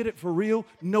you get it for real,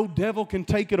 no devil can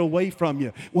take it away from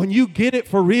you. When you get it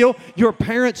for real, your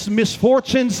parents'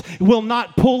 misfortunes will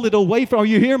not pull it away from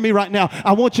you. Hear me right now.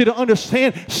 I want you to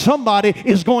understand somebody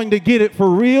is going to get it for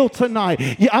real tonight.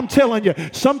 Yeah, I'm telling you,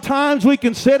 sometimes we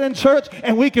can sit in church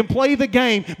and we can play the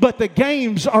game, but the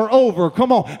games are over.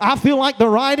 Come on. I feel like the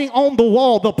writing on the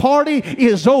wall. The party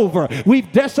is over.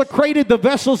 We've desecrated the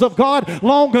vessels of God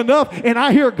long enough, and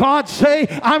I hear God say,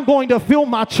 I'm going to fill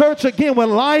my church again with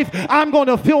life. I'm going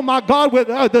to fill my God with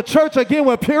the church again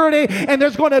with purity, and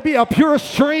there's going to be a pure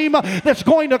stream that's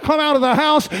going to come out of the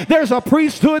house. There's a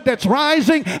priesthood that's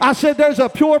rising. I said there's a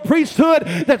pure priesthood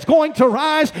that's going to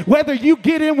rise, whether you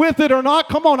get in with it or not.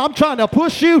 Come on, I'm trying to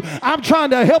push you. I'm trying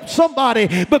to help somebody,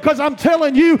 because I'm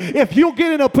telling you, if you'll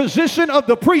get in a position of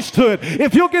the priesthood,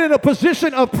 if you'll get in a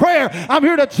position of prayer, I'm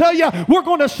here to tell you, we're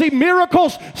going to see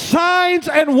miracles, signs,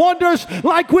 and wonders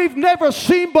like we've never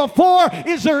seen before.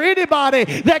 Is there anybody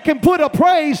that can put a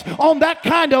praise on that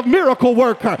kind of miracle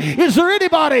worker? Is there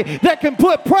anybody that can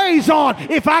put praise on?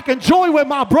 If I can join with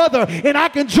my brother and I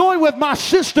can join with my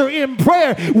sister in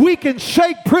prayer, we can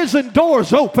shake prison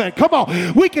doors open. Come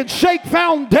on. We can shake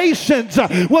foundations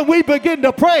when we begin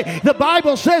to pray. The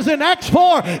Bible says in Acts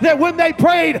 4 that when they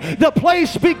prayed, the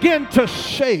place began to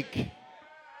shake.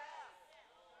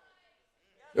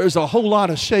 There's a whole lot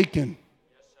of shaking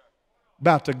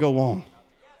about to go on.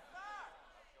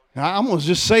 I'm going to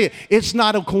just say it. It's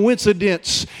not a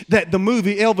coincidence that the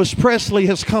movie Elvis Presley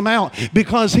has come out,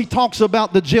 because he talks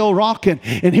about the jail rocking.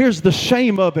 And here's the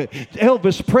shame of it.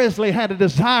 Elvis Presley had a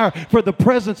desire for the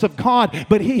presence of God,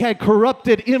 but he had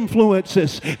corrupted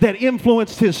influences that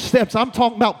influenced his steps. I'm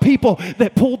talking about people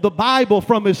that pulled the Bible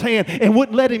from his hand and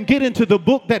wouldn't let him get into the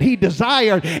book that he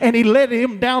desired, and he led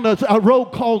him down a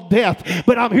road called death.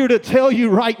 But I'm here to tell you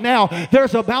right now,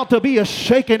 there's about to be a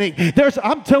shaking.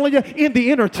 I'm telling you, in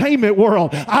the entertainment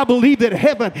world, I believe that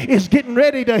heaven is getting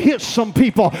ready to hit some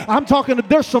people. I'm talking,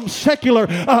 there's some secular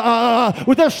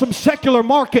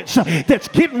markets that's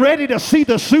getting ready to see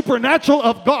the supernatural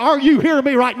of God. Are you hearing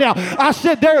me right now? I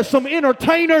said there are some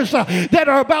entertainers that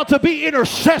are about to be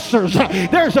intercessors.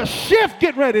 There's a shift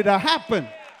getting ready to happen.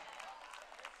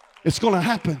 It's going to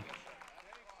happen.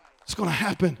 It's going to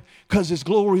happen because His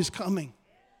glory is coming.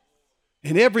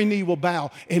 And every knee will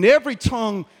bow and every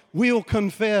tongue will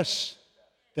confess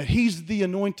that He's the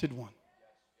anointed one.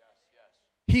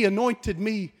 He anointed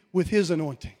me with His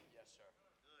anointing.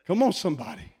 Come on,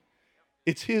 somebody.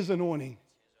 It's His anointing.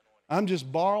 I'm just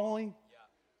borrowing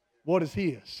what is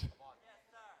His.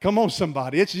 Come on,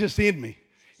 somebody. It's just in me.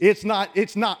 It's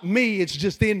not me. It's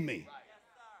just in me.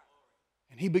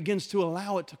 And He begins to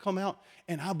allow it to come out.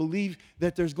 And I believe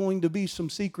that there's going to be some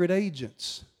secret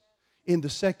agents in the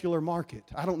secular market.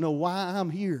 I don't know why I'm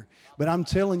here, but I'm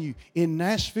telling you, in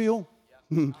Nashville,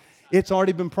 it's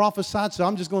already been prophesied, so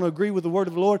I'm just going to agree with the word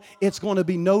of the Lord. It's going to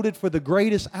be noted for the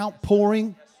greatest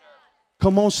outpouring,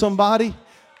 come on somebody,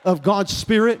 of God's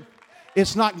Spirit.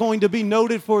 It's not going to be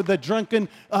noted for the drunken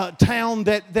town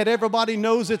that everybody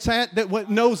knows it's at, that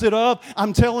knows it of.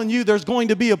 I'm telling you, there's going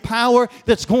to be a power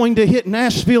that's going to hit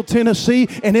Nashville, Tennessee,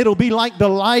 and it'll be like the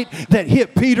light that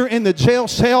hit Peter in the jail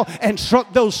cell and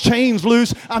struck those chains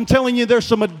loose. I'm telling you, there's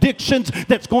some addictions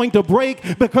that's going to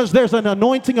break because there's an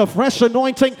anointing, a fresh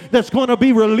anointing that's going to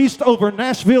be released over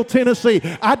Nashville, Tennessee.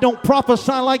 I don't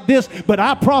prophesy like this, but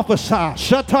I prophesy.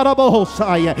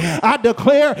 I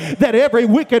declare that every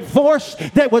wicked force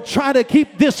force that would try to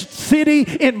keep this city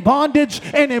in bondage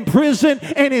and in prison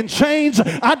and in chains,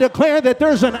 I declare that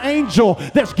there's an angel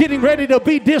that's getting ready to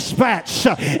be dispatched,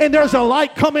 and there's a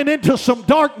light coming into some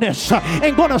darkness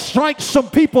and going to strike some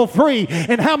people free.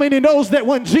 And how many knows that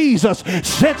when Jesus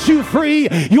sets you free,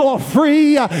 you're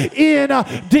free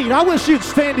indeed? I wish you'd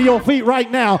stand to your feet right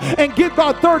now and give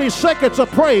about 30 seconds of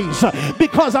praise,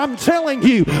 because I'm telling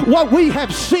you, what we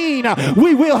have seen,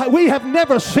 we have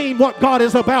never seen what God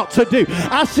is about to do.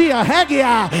 I see a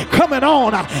Haggai coming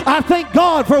on. I thank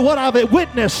God for what I've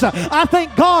witnessed. I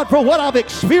thank God for what I've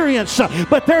experienced.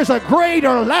 But there's a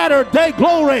greater latter day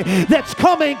glory that's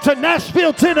coming to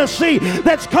Nashville, Tennessee,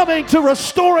 that's coming to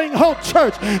Restoring Hope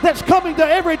Church, that's coming to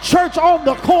every church on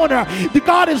the corner.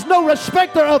 God is no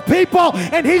respecter of people,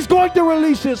 and He's going to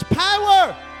release His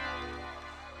power.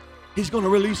 He's going to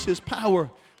release His power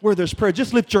where there's prayer.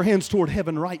 Just lift your hands toward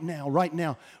heaven right now, right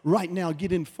now, right now.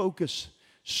 Get in focus.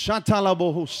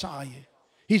 Shatalabohosai.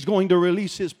 He's going to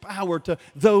release His power to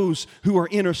those who are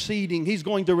interceding. He's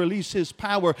going to release His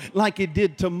power like He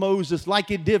did to Moses, like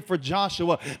He did for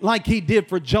Joshua, like He did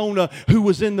for Jonah, who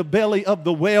was in the belly of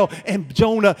the whale. And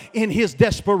Jonah, in his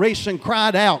desperation,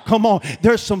 cried out. Come on,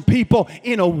 there's some people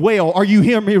in a whale. Are you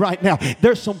hearing me right now?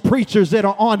 There's some preachers that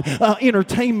are on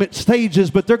entertainment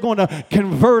stages, but they're going to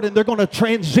convert and they're going to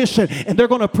transition and they're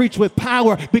going to preach with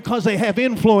power because they have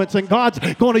influence, and God's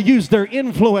going to use their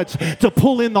influence to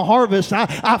pull in the harvest.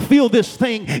 I feel this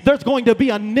thing. There's going to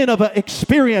be a Nineveh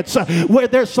experience where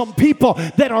there's some people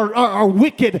that are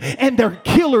wicked, and they're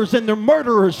killers and they're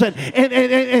murderers, and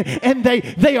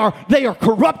they are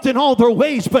corrupt in all their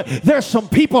ways. But there's some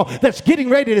people that's getting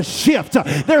ready to shift.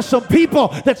 There's some people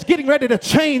that's getting ready to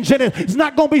change, and it's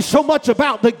not going to be so much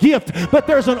about the gift, but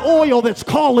there's an oil that's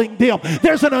calling them.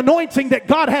 There's an anointing that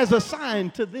God has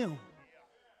assigned to them.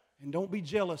 And don't be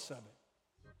jealous of it.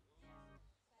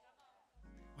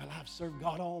 Well, I've served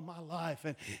God all my life,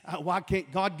 and why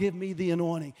can't God give me the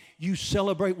anointing? You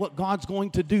celebrate what God's going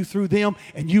to do through them,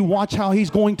 and you watch how He's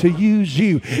going to use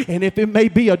you. And if it may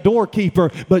be a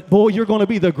doorkeeper, but boy, you're going to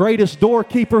be the greatest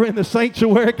doorkeeper in the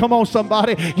sanctuary. Come on,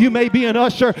 somebody. You may be an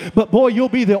usher, but boy, you'll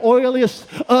be the oiliest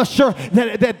usher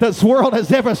that this world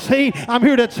has ever seen. I'm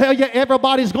here to tell you,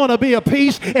 everybody's going to be a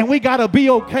piece, and we got to be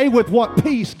okay with what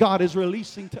peace God is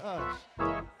releasing to us.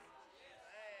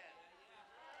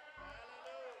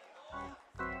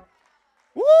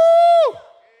 Woo!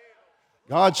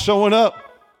 God's showing up.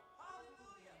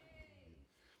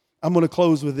 I'm going to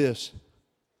close with this.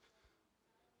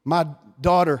 My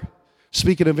daughter,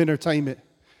 speaking of entertainment,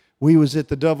 we was at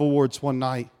the Dove Awards one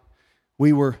night.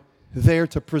 We were there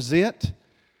to present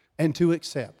and to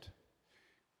accept.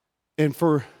 And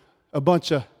for a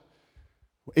bunch of,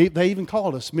 they even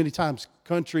called us many times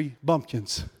country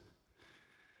bumpkins.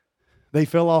 They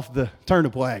fell off the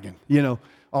turnip wagon,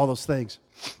 all those things.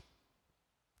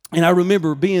 And I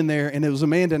remember being there, and it was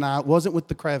Amanda and I. It wasn't with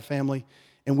the Crabb family,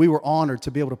 and we were honored to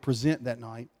be able to present that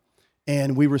night.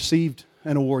 And we received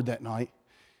an award that night.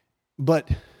 But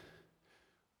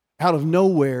out of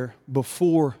nowhere,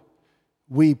 before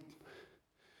we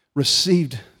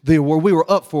received the award, we were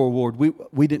up for award.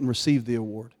 We didn't receive the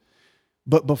award.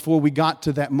 But before we got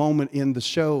to that moment in the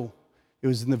show, it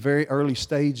was in the very early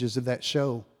stages of that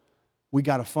show, we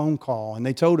got a phone call, and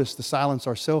they told us to silence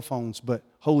our cell phones, but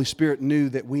Holy Spirit knew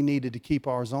that we needed to keep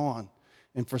ours on.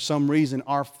 And for some reason,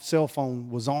 our cell phone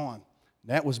was on.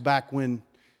 That was back when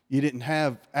you didn't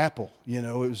have Apple.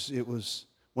 It was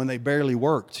when they barely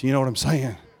worked. You know what I'm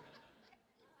saying?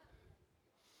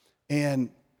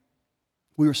 And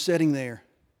we were sitting there,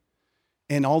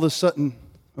 and all of a sudden,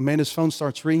 Amanda's phone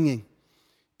starts ringing.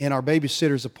 In our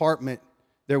babysitter's apartment,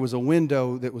 there was a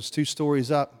window that was 2 stories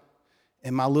up,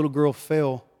 and my little girl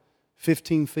fell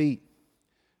 15 feet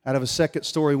out of a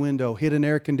second-story window, hit an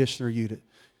air conditioner unit,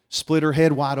 split her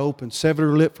head wide open, severed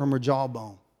her lip from her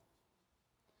jawbone.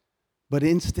 But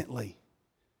instantly,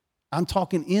 I'm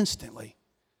talking instantly,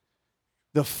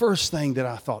 the first thing that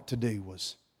I thought to do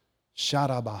was,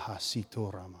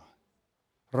 Sharabahasitorama,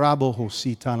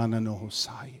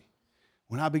 Rabohositananohosai.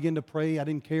 When I began to pray, I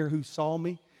didn't care who saw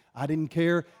me. I didn't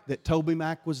care that Toby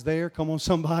Mac was there. Come on,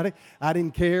 somebody. I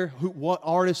didn't care what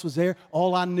artist was there.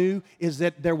 All I knew is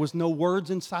that there was no words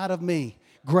inside of me.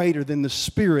 greater than the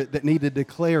spirit that needed to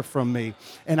declare from me.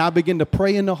 And I began to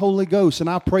pray in the Holy Ghost, and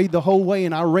I prayed the whole way,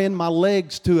 and I ran my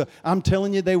legs I'm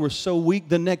telling you, they were so weak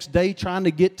the next day trying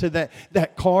to get to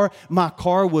that car. My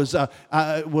car was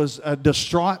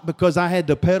distraught because I had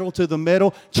to pedal to the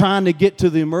metal, trying to get to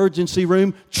the emergency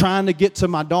room, trying to get to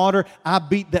my daughter. I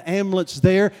beat the ambulance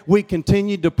there. We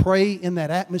continued to pray in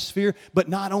that atmosphere, but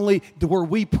not only were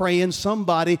we praying,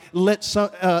 somebody let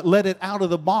it out of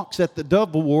the box at the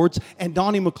Dove Awards, and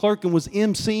Donnie McClurkin was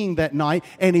emceeing that night,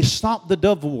 and he stopped the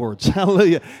Dove Awards.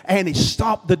 Hallelujah. And he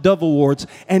stopped the Dove Awards,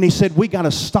 and he said, we got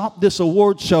to stop this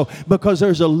award show because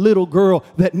there's a little girl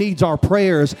that needs our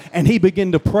prayers. And he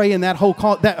began to pray, and that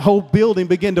whole building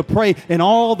began to pray, and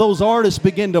all those artists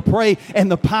began to pray, and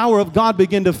the power of God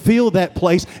began to fill that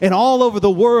place. And all over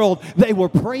the world, they were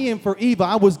praying for Eva.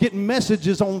 I was getting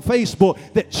messages on Facebook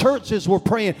that churches were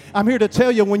praying. I'm here to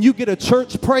tell you, when you get a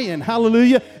church praying,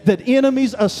 hallelujah, that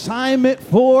enemy's assignment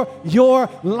for your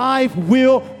life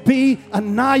will be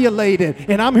annihilated.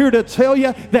 And I'm here to tell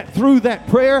you that through that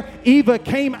prayer, Eva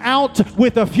came out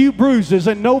with a few bruises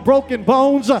and no broken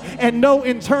bones and no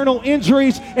internal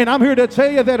injuries. And I'm here to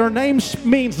tell you that her name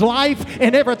means life.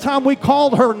 And every time we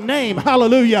called her name,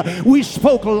 hallelujah, we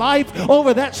spoke life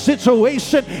over that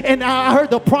situation. And I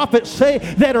heard the prophet say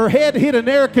that her head hit an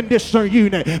air conditioner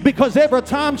unit, because every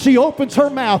time she opens her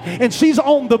mouth, and she's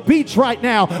on the beach right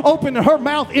now, opening her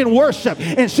mouth in worship,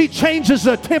 and she changes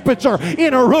the temperature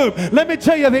in her room. Let me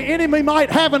tell you, the enemy might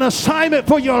have an assignment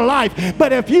for your life,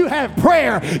 but if you have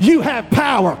prayer, you have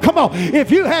power. Come on.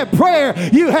 If you have prayer,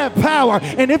 you have power.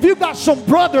 And if you've got some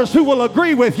brothers who will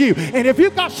agree with you, and if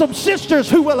you've got some sisters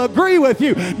who will agree with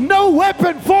you, no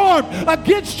weapon formed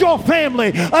against your family,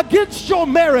 against your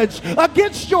marriage,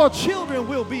 against your children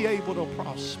will be able to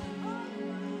prosper.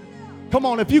 Come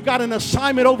on, if you got an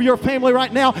assignment over your family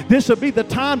right now, this would be the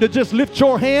time to just lift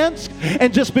your hands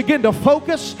and just begin to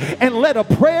focus and let a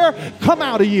prayer come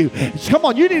out of you. Come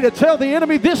on, you need to tell the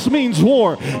enemy this means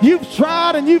war. You've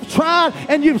tried and you've tried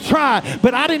and you've tried,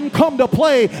 but I didn't come to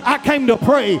play, I came to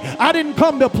pray. I didn't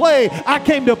come to play, I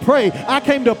came to pray. I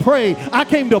came to pray. I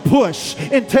came to push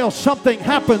until something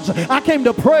happens. I came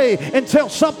to pray until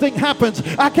something happens.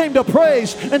 I came to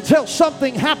praise until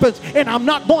something happens, and I'm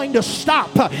not going to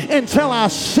stop until I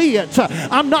see it.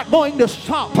 I'm not going to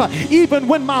stop. Even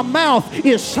when my mouth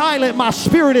is silent, my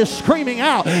spirit is screaming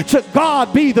out, to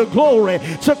God be the glory.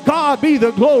 To God be the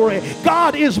glory.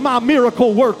 God is my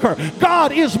miracle worker.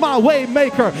 God is my way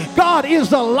maker. God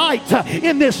is the light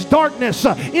in this darkness,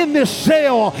 in this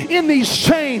cell, in these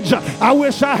chains. I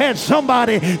wish I had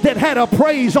somebody that had a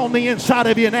praise on the inside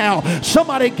of you now.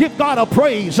 Somebody give God a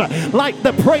praise, like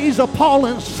the praise of Paul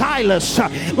and Silas,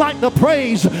 like the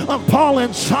praise of Paul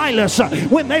and Silas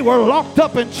when they were locked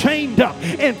up and chained up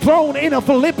and thrown in a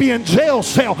Philippian jail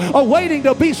cell, awaiting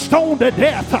to be stoned to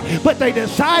death. But they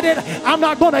decided, I'm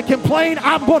not going to complain,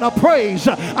 I'm going to praise.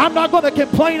 I'm not going to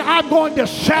complain, I'm going to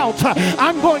shout.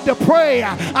 I'm going to pray.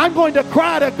 I'm going to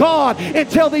cry to God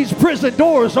until these prison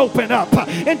doors open up,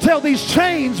 until these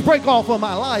chains break off of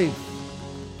my life.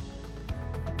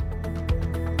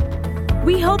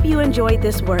 We hope you enjoyed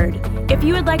this word. If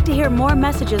you would like to hear more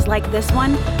messages like this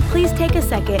one, please take a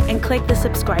second and click the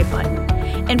subscribe button.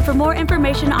 And for more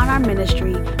information on our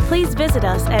ministry, please visit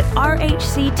us at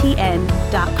rhctn.com.